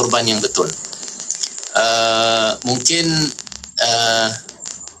 Semangat korban yang betul. Mungkin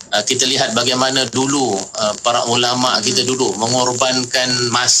kita lihat bagaimana dulu para ulama kita dulu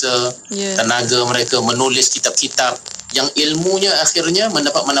mengorbankan masa, tenaga mereka menulis kitab-kitab yang ilmunya akhirnya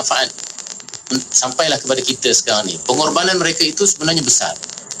mendapat manfaat sampailah kepada kita sekarang ni. Pengorbanan mereka itu sebenarnya besar.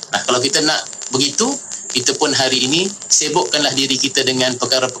 Nah, kalau kita nak begitu, kita pun hari ini sibukkanlah diri kita dengan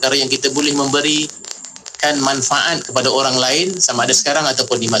perkara-perkara yang kita boleh memberikan manfaat kepada orang lain, sama ada sekarang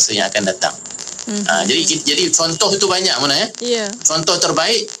ataupun di masa yang akan datang. Jadi contoh itu banyak mana ya. Contoh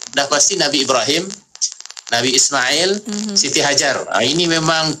terbaik dah pasti Nabi Ibrahim, Nabi Ismail, Siti Hajar. Ini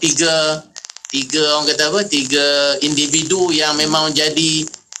memang tiga orang kata apa? Tiga individu yang memang jadi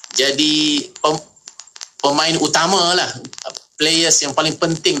pemain utama lah, players yang paling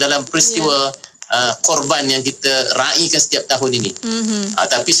penting dalam peristiwa korban yang kita raikan setiap tahun ini.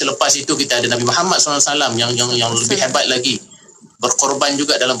 Tapi selepas itu kita ada Nabi Muhammad SAW yang lebih hebat lagi, berkorban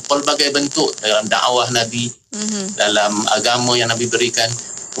juga dalam pelbagai bentuk, dalam dakwah Nabi, dalam agama yang Nabi berikan.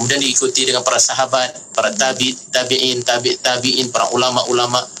 Kemudian diikuti dengan para sahabat, para tabi'in, para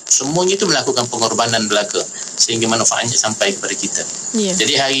ulama-ulama, semuanya itu melakukan pengorbanan belaka sehingga manfaatnya sampai kepada kita.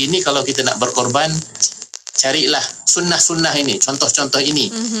 Jadi hari ini kalau kita nak berkorban, carilah sunnah-sunnah ini, contoh-contoh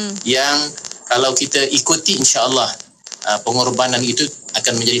ini yang kalau kita ikuti, insya-Allah pengorbanan itu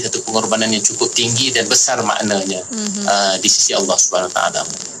akan menjadi satu pengorbanan yang cukup tinggi dan besar maknanya di sisi Allah Subhanahu Wa Taala.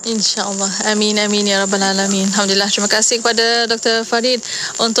 InsyaAllah. Amin, amin ya Rabbal Alamin. Alhamdulillah. Terima kasih kepada Dr. Farid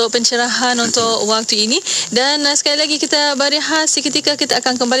untuk pencerahan untuk waktu ini. Dan sekali lagi kita berehat seketika, kita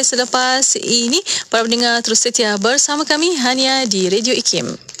akan kembali selepas ini. Para pendengar terus setia bersama kami hanya di Radio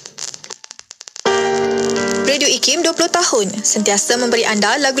IKIM. Radio IKIM 20 tahun sentiasa memberi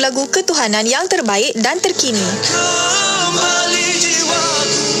anda lagu-lagu ketuhanan yang terbaik dan terkini. Kembali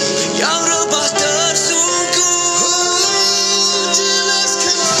jiwaku yang rebah tersungkur.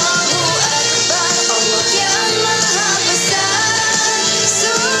 Jelaskan Allahu Akbar, Allah yang Maha Besar.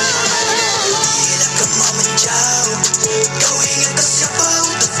 Bila kau menjauh, kau ingat siapa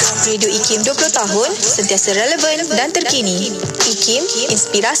untuk kamu. Radio IKIM 20 tahun sentiasa relevan dan terkini. IKIM,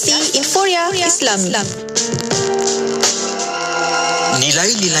 inspirasi Inforia Islami.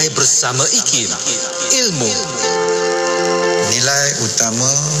 Nilai-nilai bersama IKIM. Ilmu. Nilai utama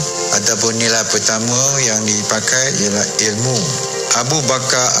ataupun nilai pertama yang dipakai ialah ilmu. Abu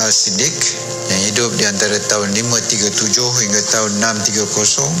Bakar As-Siddiq yang hidup di antara tahun 537 hingga tahun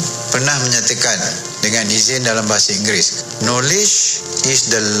 630 pernah menyatakan dengan izin dalam bahasa Inggeris, knowledge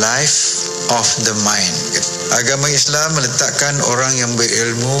is the life of the mind. Agama Islam meletakkan orang yang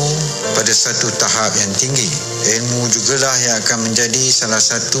berilmu pada satu tahap yang tinggi. Ilmu jugalah yang akan menjadi salah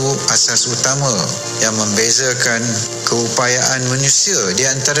satu asas utama yang membezakan keupayaan manusia di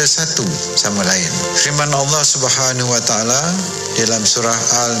antara satu sama lain. Firman Allah Subhanahu Wa Taala dalam surah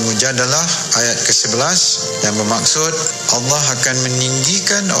Al-Mujadalah ayat ke-11 yang bermaksud Allah akan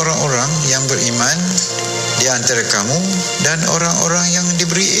meninggikan orang-orang yang beriman di antara kamu dan orang-orang yang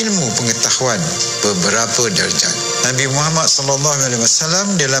diberi ilmu pengetahuan beberapa darjat. Nabi Muhammad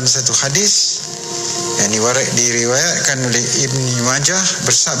SAW dalam satu hadis yang diriwayatkan oleh Ibni Majah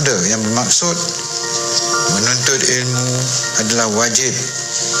bersabda yang bermaksud menuntut ilmu adalah wajib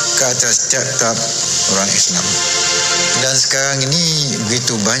ke atas tiap-tiap orang Islam. Dan sekarang ini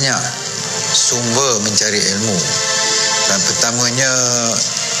begitu banyak sumber mencari ilmu. Dan pertamanya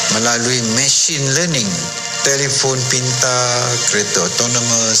melalui machine learning, telefon pintar, kereta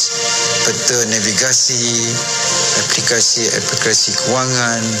autonomous, peta navigasi, aplikasi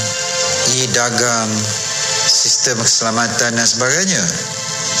kewangan, e-dagang, sistem keselamatan dan sebagainya.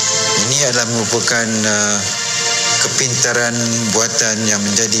 Ini adalah merupakan kepintaran buatan yang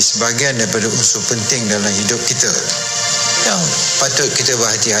menjadi sebahagian daripada unsur penting dalam hidup kita, yang patut kita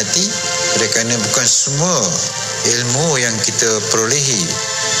berhati-hati kerana bukan semua ilmu yang kita perolehi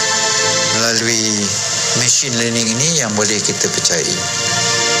melalui machine learning ini yang boleh kita percayai.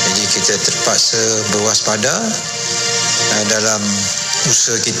 Jadi kita terpaksa berwaspada dalam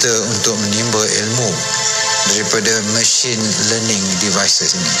usaha kita untuk menimba ilmu daripada machine learning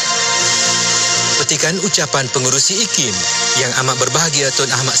devices ini. Petikan ucapan pengerusi IKIM yang amat berbahagia Tun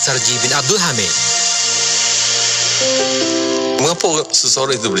Ahmad Sarji bin Abdul Hamid. Mengapa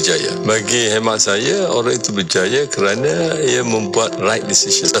seseorang itu berjaya? Bagi hemat saya, orang itu berjaya kerana ia membuat right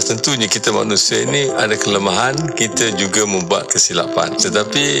decision. Tentunya kita manusia ini ada kelemahan, kita juga membuat kesilapan.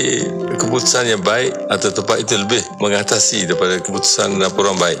 Tetapi keputusan yang baik atau tepat itu lebih mengatasi daripada keputusan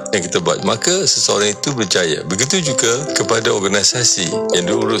orang baik yang kita buat. Maka seseorang itu berjaya. Begitu juga kepada organisasi yang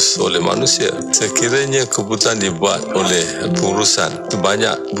diurus oleh manusia. Sekiranya keputusan dibuat oleh pengurusan itu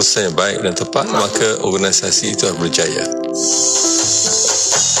banyak keputusan yang baik dan tepat, maka organisasi itu akan berjaya.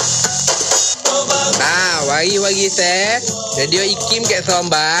 Wari-wari saya Radio IKIM kat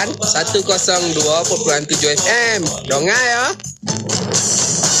Seremban 102.7 FM. Dengar ya.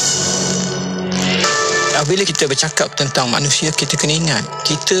 Bila kita bercakap tentang manusia, kita kena ingat,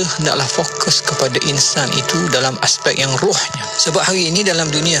 kita hendaklah fokus kepada insan itu dalam aspek yang rohnya. Sebab hari ini, dalam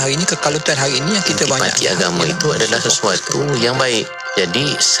dunia hari ini, kekalutan hari ini yang kita banyak. Intipati agama itu adalah sesuatu yang baik. Jadi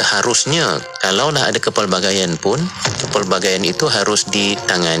seharusnya kalaulah ada kepelbagaian pun, kepelbagaian itu harus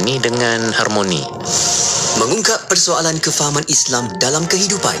ditangani dengan harmoni. Mengungkap persoalan kefahaman Islam dalam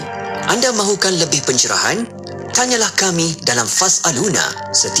kehidupan. Anda mahukan lebih pencerahan? Tanyalah kami dalam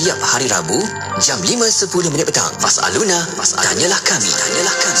Fas'aluna setiap hari Rabu jam 5.10 petang. Fas'aluna, tanyalah kami.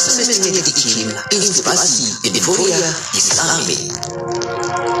 Semestinya di IKIM, inspirasi Inforia Islami.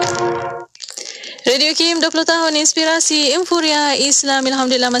 Radio IKIM 20 tahun inspirasi Inforia Islam.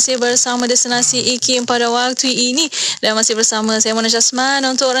 Alhamdulillah masih bersama destinasi IKIM pada waktu ini dan masih bersama saya Mona Jasman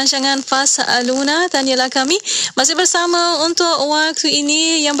untuk rancangan Fas'aluna, tanyalah kami. Masih bersama untuk waktu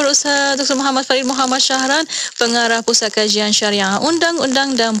ini yang berusaha Dr. Muhammad Farid Muhammad Syahran, pengarah Pusat Kajian Syariah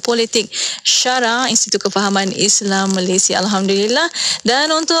Undang-Undang dan Politik Syara Institut Kefahaman Islam Malaysia. Alhamdulillah. Dan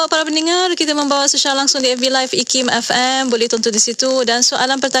untuk para pendengar, kita membawa secara langsung di FB Live IKIM FM, boleh tonton di situ, dan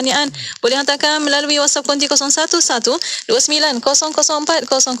soalan pertanyaan boleh hantarkan melalui melalui WhatsApp konti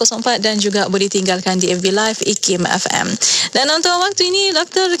 0112900404 dan juga boleh tinggalkan di FB Live IKIM FM. Dan untuk waktu ini,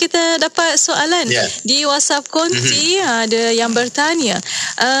 Doktor, kita dapat soalan di WhatsApp konti. Ada yang bertanya,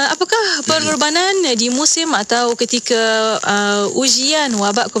 apakah pengorbanan di musim atau ketika ujian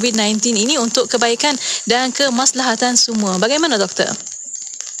wabak COVID-19 ini untuk kebaikan dan kemaslahatan semua? Bagaimana, Doktor?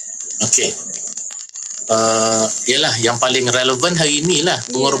 Okey. Yalah, yang paling relevan hari inilah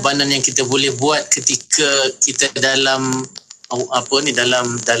pengorbanan yang kita boleh buat ketika kita dalam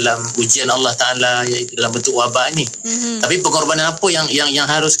dalam ujian Allah Taala, iaitu dalam bentuk wabak ni. Tapi pengorbanan apa yang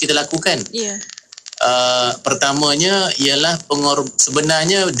harus kita lakukan? Pertamanya ialah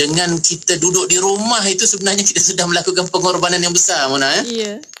sebenarnya dengan kita duduk di rumah itu sebenarnya kita sudah melakukan pengorbanan yang besar, Mona.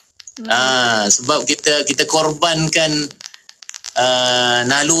 Sebab kita korbankan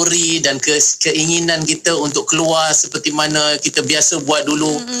naluri dan keinginan kita untuk keluar seperti mana kita biasa buat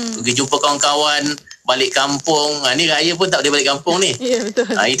dulu, pergi jumpa kawan-kawan, balik kampung. Ni raya pun tak boleh balik kampung ni. Betul.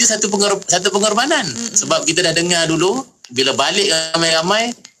 Itu satu pengorbanan. Sebab kita dah dengar dulu, bila balik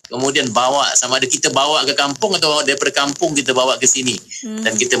ramai-ramai, kemudian bawa, sama ada kita bawa ke kampung atau daripada kampung kita bawa ke sini,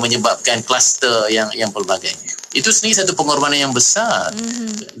 dan kita menyebabkan kluster yang pelbagai. Itu sendiri satu pengorbanan yang besar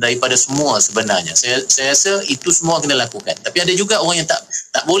daripada semua sebenarnya. Saya rasa itu semua kena lakukan. Tapi ada juga orang yang tak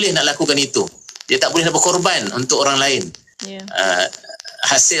boleh nak lakukan itu. Dia tak boleh nak berkorban untuk orang lain.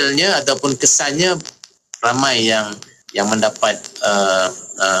 Hasilnya ataupun kesannya ramai yang mendapat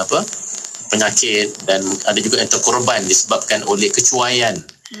penyakit, dan ada juga yang terkorban disebabkan oleh kecuaian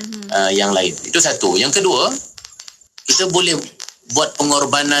yang lain. Itu satu. Yang kedua, kita boleh buat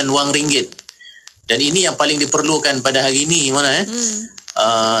pengorbanan wang ringgit, dan ini yang paling diperlukan pada hari ini, mana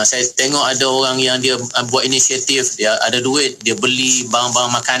saya tengok ada orang yang dia buat inisiatif, dia ada duit, dia beli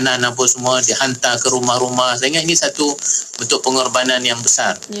barang-barang makanan apa semua, dia hantar ke rumah-rumah. Saya ingat ini satu bentuk pengorbanan yang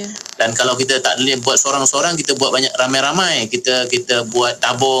besar. Dan kalau kita tak boleh buat seorang-seorang, kita buat banyak, ramai-ramai, kita buat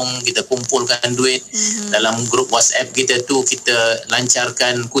tabung, kita kumpulkan duit dalam grup WhatsApp kita tu, kita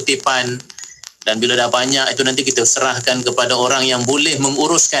lancarkan kutipan, dan bila dah banyak itu nanti kita serahkan kepada orang yang boleh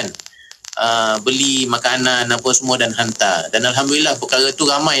menguruskan, beli makanan apa semua dan hantar. Dan alhamdulillah perkara tu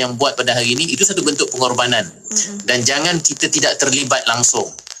ramai yang buat pada hari ini. Itu satu bentuk pengorbanan. Dan jangan kita tidak terlibat langsung,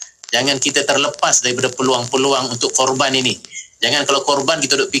 jangan kita terlepas daripada peluang-peluang untuk korban ini. Jangan kalau korban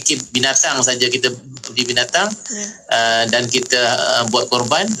kita duk fikir binatang saja, kita beli binatang dan kita buat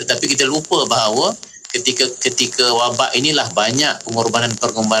korban, tetapi kita lupa bahawa ketika wabak inilah banyak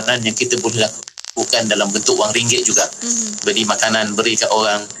pengorbanan yang kita boleh lakukan dalam bentuk wang ringgit juga. Beri makanan, beri kat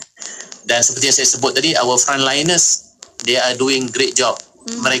orang. Dan seperti yang saya sebut tadi, our frontliners, they are doing great job.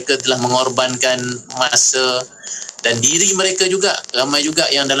 Mereka telah mengorbankan masa dan diri mereka juga. Ramai juga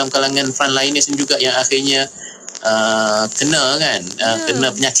yang dalam kalangan frontliners ini juga yang akhirnya kena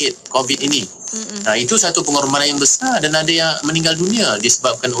penyakit COVID ini. Itu satu pengorbanan yang besar, dan ada yang meninggal dunia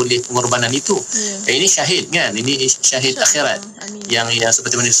disebabkan oleh pengorbanan itu. Ini syahid kan, ini syahid akhirat yang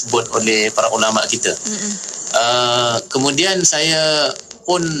seperti mana disebut oleh para ulama kita. Kemudian saya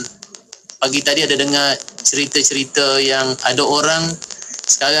pun pagi tadi ada dengar cerita-cerita yang ada orang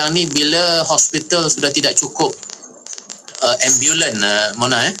sekarang ni bila hospital sudah tidak cukup ambulan,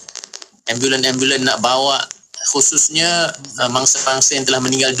 ambulan nak bawa, khususnya mangsa-mangsa yang telah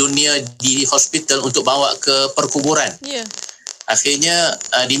meninggal dunia di hospital untuk bawa ke perkuburan. Akhirnya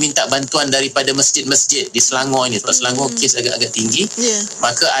diminta bantuan daripada masjid-masjid di Selangor ini, sebab Selangor kes agak-agak tinggi.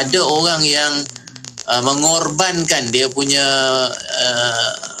 Maka ada orang yang mengorbankan dia punya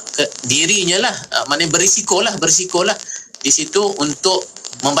dirinya lah, maknanya berisikolah di situ untuk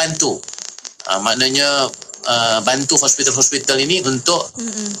membantu. Maknanya bantu hospital-hospital ini untuk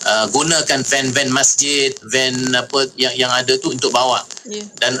gunakan van masjid, van apa yang ada tu untuk bawa.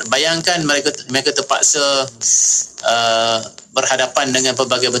 Dan bayangkan mereka terpaksa berhadapan dengan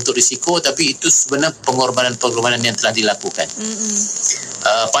pelbagai bentuk risiko, tapi itu sebenarnya pengorbanan yang telah dilakukan.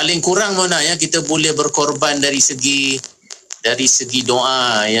 Paling kurang mana kita boleh berkorban dari segi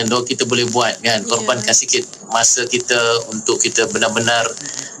doa yang kita boleh buat kan, korbankan sikit masa kita untuk kita benar-benar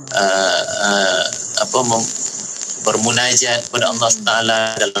bermunajat kepada Allah SWT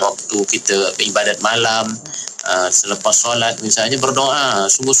dalam waktu kita beribadat malam, selepas solat misalnya, berdoa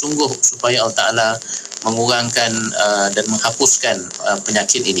sungguh-sungguh supaya Allah Ta'ala mengurangkan dan menghapuskan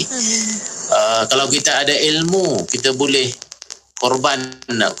penyakit ini. Kalau kita ada ilmu, kita boleh korban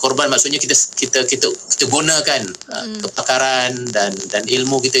maksudnya kita gunakan kepakaran dan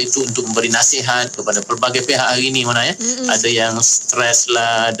ilmu kita itu untuk memberi nasihat kepada pelbagai pihak hari ini, ada yang stres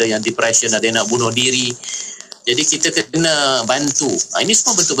lah, ada yang depression, ada yang nak bunuh diri. Jadi kita kena bantu. Ini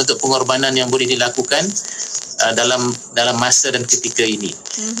semua bentuk-bentuk pengorbanan yang boleh dilakukan dalam masa dan ketika ini.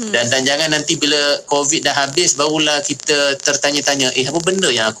 Dan jangan nanti bila COVID dah habis barulah kita tertanya-tanya, apa benda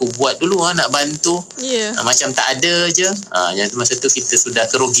yang aku buat dulu nak bantu, macam tak ada je. Yang masa tu kita sudah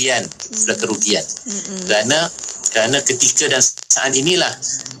kerugian. Kerana ketika dan saat inilah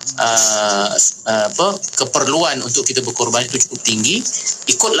keperluan untuk kita berkorban itu cukup tinggi.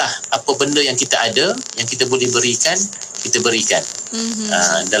 Ikutlah apa benda yang kita ada, yang kita boleh berikan, kita berikan.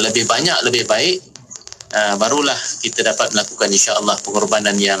 Dan lebih banyak lebih baik, barulah kita dapat melakukan insya-Allah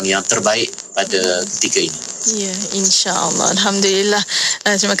pengorbanan yang terbaik pada ketika ini. Ya, insya-Allah. Alhamdulillah.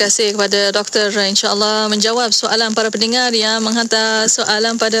 Terima kasih kepada doktor, insya-Allah menjawab soalan para pendengar yang menghantar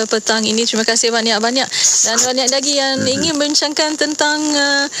soalan pada petang ini. Terima kasih banyak-banyak. Dan banyak lagi yang ingin membincangkan tentang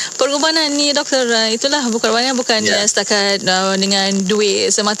pengorbanan ni doktor. Itulah pengorbanan bukan setakat dengan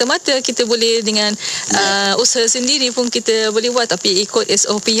duit semata-mata. Kita boleh dengan usaha sendiri pun kita boleh buat, tapi ikut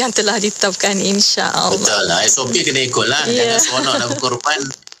SOP yang telah ditetapkan, insya-Allah. Betul lah, SOP kena ikutlah. Jangan seronok nak berkorban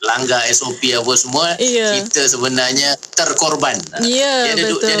langgar SOP apa semua, kita sebenarnya terkorban. Dia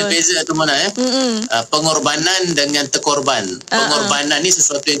ada beza tu mana pengorbanan dengan terkorban. Pengorbanan ni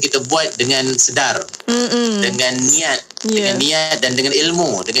sesuatu yang kita buat dengan sedar, dengan niat, dan dengan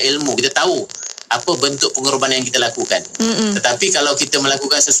ilmu. Kita tahu apa bentuk pengorbanan yang kita lakukan. Tetapi kalau kita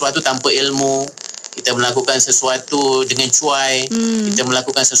melakukan sesuatu tanpa ilmu, kita melakukan sesuatu dengan cuai, kita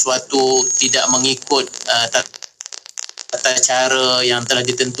melakukan sesuatu tidak mengikut tata cara yang telah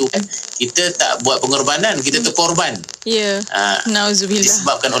ditentukan, kita tak buat pengorbanan, kita terkorban. Nauzubillah.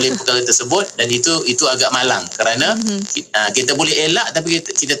 Disebabkan oleh perkara tersebut, dan itu agak malang kerana kita boleh elak, tapi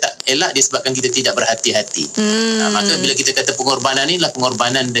kita tak elak disebabkan kita tidak berhati-hati. Maka bila kita kata pengorbanan ni adalah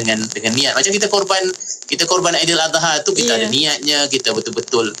pengorbanan dengan niat. Macam kita korban Aidil Adha tu, kita ada niatnya, kita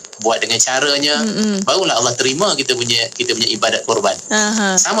betul-betul buat dengan caranya, barulah Allah terima kita punya ibadat korban.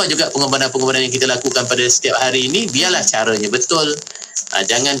 Sama juga pengorbanan yang kita lakukan pada setiap hari ini, biarlah caranya betul.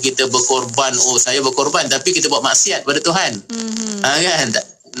 Jangan kita berkorban, saya berkorban tapi kita buat maksiat pada Tuhan. Kan?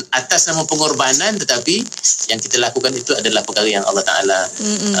 Atas nama pengorbanan, tetapi yang kita lakukan itu adalah perkara yang Allah Ta'ala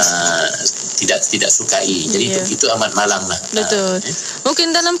tidak sukai. Jadi itu amat malang lah. Betul.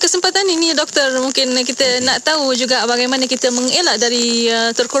 Mungkin dalam kesempatan ini doktor, mungkin kita nak tahu juga bagaimana kita mengelak dari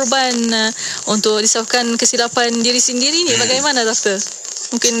terkorban untuk disebabkan kesilapan diri sendiri ni. Bagaimana doktor?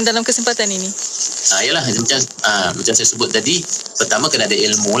 Mungkin dalam kesempatan ini. Yalah, macam saya sebut tadi, pertama kena ada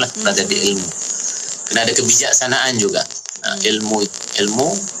ilmu lah, kena ada ilmu. Kena ada kebijaksanaan juga. Ilmu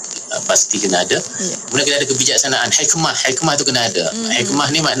pasti kena ada. Kemudian kena ada kebijaksanaan, hikmah tu kena ada. Hikmah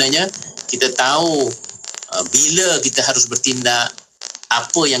ni maknanya kita tahu bila kita harus bertindak,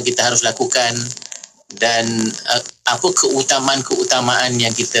 apa yang kita harus lakukan, dan apa keutamaan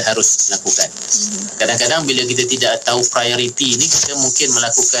yang kita harus lakukan. Kadang-kadang bila kita tidak tahu priority ni, kita mungkin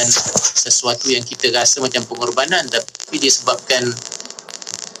melakukan sesuatu yang kita rasa macam pengorbanan, tapi disebabkan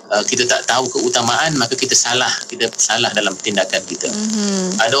kita tak tahu keutamaan, maka kita salah dalam tindakan kita.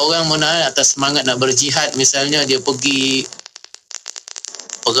 Ada orang mana atas semangat nak berjihad, misalnya dia pergi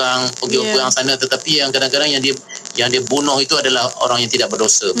perang sana, tetapi yang kadang-kadang yang dia bunuh itu adalah orang yang tidak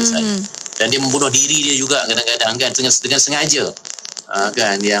berdosa misalnya. Dan dia membunuh diri dia juga kadang-kadang kan, dengan sengaja.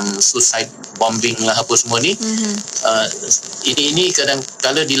 Kan, yang suicide bombing lah apa semua ni. Ini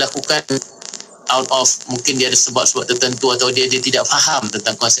kadang-kadang dilakukan out of, mungkin dia ada sebab-sebab tertentu, atau dia tidak faham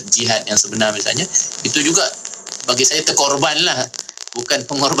tentang konsep jihad yang sebenar misalnya. Itu juga bagi saya terkorban lah, bukan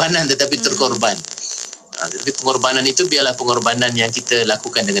pengorbanan tetapi terkorban. Tapi pengorbanan itu biarlah pengorbanan yang kita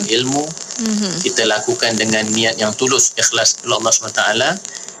lakukan dengan ilmu, kita lakukan dengan niat yang tulus, ikhlas kepada Allah SWT,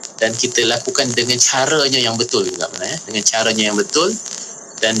 dan kita lakukan dengan caranya yang betul juga, dengan caranya yang betul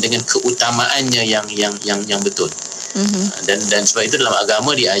dan dengan keutamaannya yang betul. Dan sebab itu dalam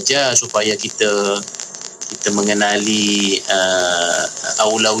agama diajar supaya kita mengenali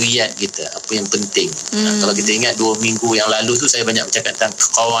aulawiyat kita, apa yang penting. Kalau kita ingat 2 minggu yang lalu tu saya banyak bercakap tentang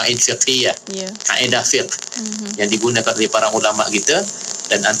qawaid fiqhiyah, kaedah fiqh yang digunakan oleh para ulama kita,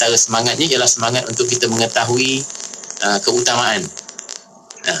 dan antara semangatnya ialah semangat untuk kita mengetahui keutamaan.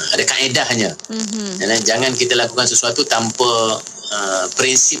 Ada kaedahnya. Dan jangan kita lakukan sesuatu tanpa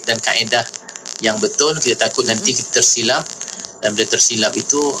prinsip dan kaedah yang betul. Kita takut nanti kita tersilap, dan bila tersilap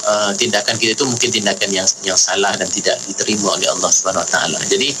itu tindakan kita itu mungkin tindakan yang salah dan tidak diterima oleh Allah Subhanahu Wa Taala.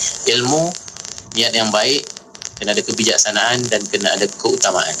 Jadi ilmu, niat yang baik, kena ada kebijaksanaan, dan kena ada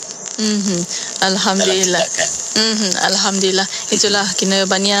keutamaan. Alhamdulillah. Alhamdulillah. Itulah kena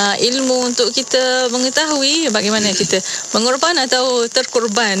banyak ilmu untuk kita mengetahui bagaimana kita mengorban atau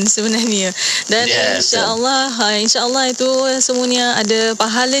terkorban sebenarnya. Dan insya-Allah itu semuanya ada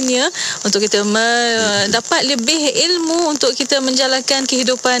pahalanya untuk kita dapat lebih ilmu untuk kita menjalankan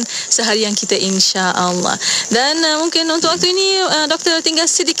kehidupan seharian kita, insya-Allah. Dan mungkin untuk waktu ini doktor tinggal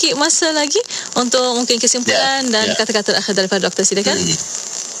sedikit masa lagi untuk mungkin kesimpulan dan kata-kata akhir daripada doktor, silakan.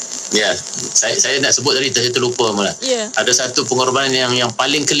 Ya, saya nak sebut tadi, saya terlupa malah. Ada satu pengorbanan yang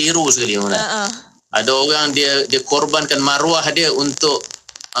paling keliru sekali malah. Ada orang dia korbankan maruah dia untuk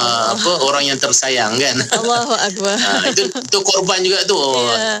orang yang tersayang kan. Allahu akbar. Itu korban juga tu.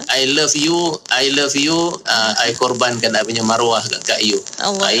 I love you, I korbankan I punya maruah kat you.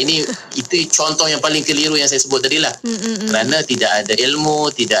 Itu contoh yang paling keliru yang saya sebut tadi lah. Kerana tidak ada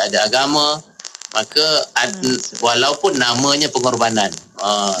ilmu, tidak ada agama, maka walaupun namanya pengorbanan,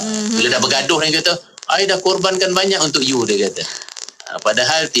 bila dah bergaduh dia kata, I dah korbankan banyak untuk you, dia kata.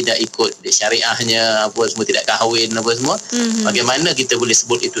 Padahal tidak ikut syariahnya, apa semua, tidak kahwin apa semua. Bagaimana kita boleh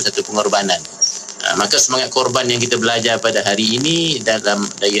sebut itu satu pengorbanan? Maka semangat korban yang kita belajar pada hari ini dalam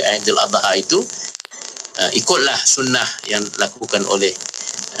dari Aidil Adha itu, ikutlah sunnah yang dilakukan oleh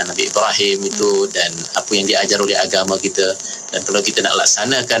Nabi Ibrahim itu dan apa yang diajar oleh agama kita. Dan kalau kita nak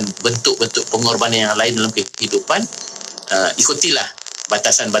laksanakan bentuk-bentuk pengorbanan yang lain dalam kehidupan, ikutilah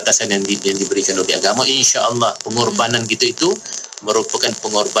batasan-batasan yang diberikan oleh agama. InsyaAllah pengorbanan kita itu merupakan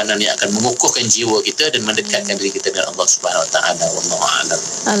pengorbanan yang akan mengukuhkan jiwa kita dan mendekatkan diri kita dengan Allah Subhanahu Wa Taala. Wallahu a'lam.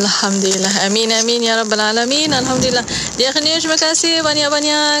 Alhamdulillah. Amin amin ya rabbal alamin. Alhamdulillah. Di akhirnya terima kasih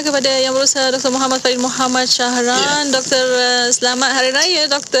banyak-banyak kepada yang berusaha, Dr. Muhammad Farid Muhammad Syahran. Doktor, selamat hari raya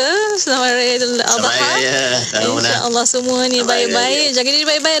doktor. Selamat hari Adha. Insya-Allah semua ni baik-baik. Jaga diri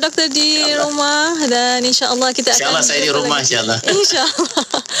baik-baik doktor di rumah, dan insya-Allah kita akan insya-Allah saya di rumah insya-Allah. Insya-Allah.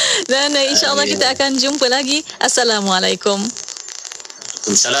 Dan insya-Allah kita akan jumpa lagi. Assalamualaikum.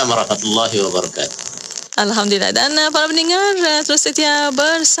 Waalaikumsalam warahmatullahi wabarakatuh. Alhamdulillah. Dan para pendengar, terus setia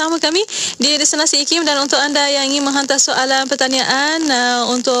bersama kami di Destinasi IKIM. Dan untuk anda yang ingin menghantar soalan pertanyaan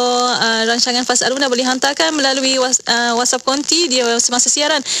untuk rancangan Fas Aluna, boleh hantarkan melalui WhatsApp konti di semasa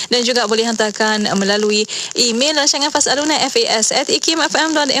siaran, dan juga boleh hantarkan melalui email rancangan Fas Aluna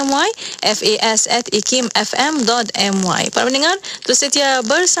fas@ikimfm.my, fas@ikimfm.my. Para pendengar, terus setia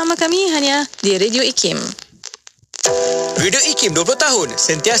bersama kami hanya di Radio IKIM. Radio IKIM 20 tahun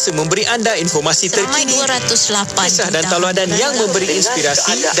sentiasa memberi anda informasi terkini, kisah dan tauladan yang memberi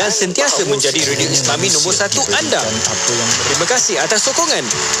inspirasi dan sentiasa menjadi radio Islami nombor 1 anda. Terima kasih atas sokongan.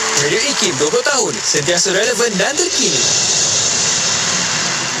 Radio IKIM 20 tahun sentiasa relevan dan terkini.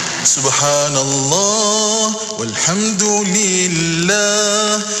 Subhanallah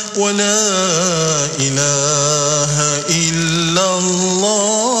walhamdulillah wa la ilaha illallah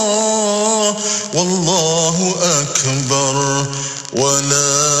wallahu akbar wa la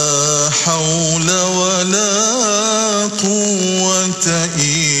hawla wa la quwwata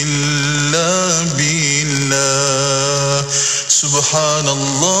illa billah.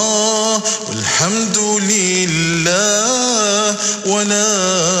 Subhanallah walhamdulillah wa la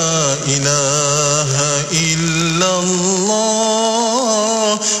ilaha illallah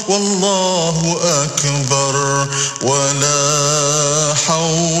wallahu akbar wa la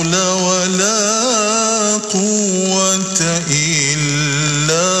hawla wa la quwwata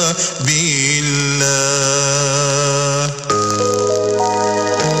illa billah.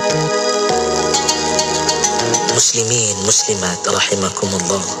 Muslimin, muslimat,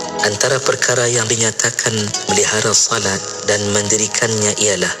 rahimakumullah. Antara perkara yang dinyatakan melihara salat dan mendirikannya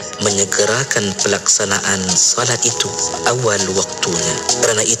ialah menyegerakan pelaksanaan salat itu awal waktunya.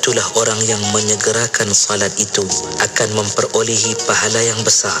 Kerana itulah orang yang menyegerakan salat itu akan memperolehi pahala yang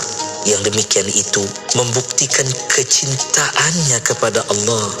besar. Yang demikian itu membuktikan kecintaannya kepada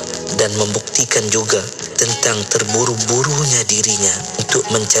Allah dan membuktikan juga tentang terburu-burunya dirinya untuk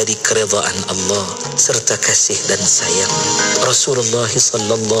mencari keredaan Allah serta kasih dan sayang. Rasulullah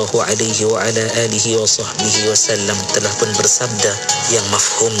sallallahu alaihi wa ala alihi wa sahbihi wasallam telah pun bersabda yang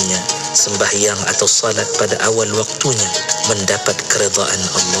mafhumnya, sembahyang atau salat pada awal waktunya mendapat keredaan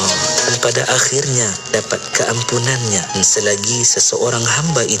Allah dan pada akhirnya dapat keampunannya selagi seseorang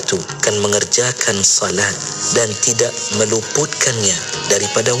hamba itu akan mengerjakan salat dan tidak meluputkannya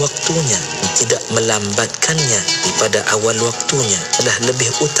daripada waktunya, tidak melambatkannya daripada awal waktunya, telah lebih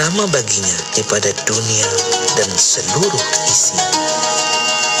utama baginya daripada dunia dan seluruh isi.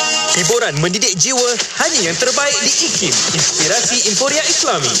 Hiburan mendidik jiwa hanya yang terbaik di IKIM, inspirasi Inforia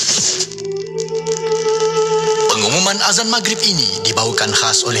Islami. Pengumuman azan maghrib ini dibawakan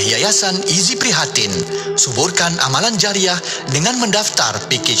khas oleh Yayasan Izi Prihatin. Suburkan amalan jariah dengan mendaftar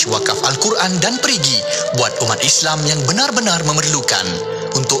pakej wakaf Al-Quran dan perigi buat umat Islam yang benar-benar memerlukan.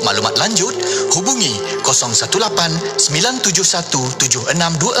 Untuk maklumat lanjut, hubungi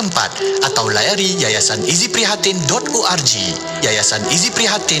 018-971-7624 atau layari yayasaniziprihatin.org. Yayasan Izi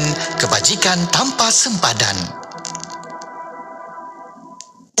Prihatin, kebajikan tanpa sempadan.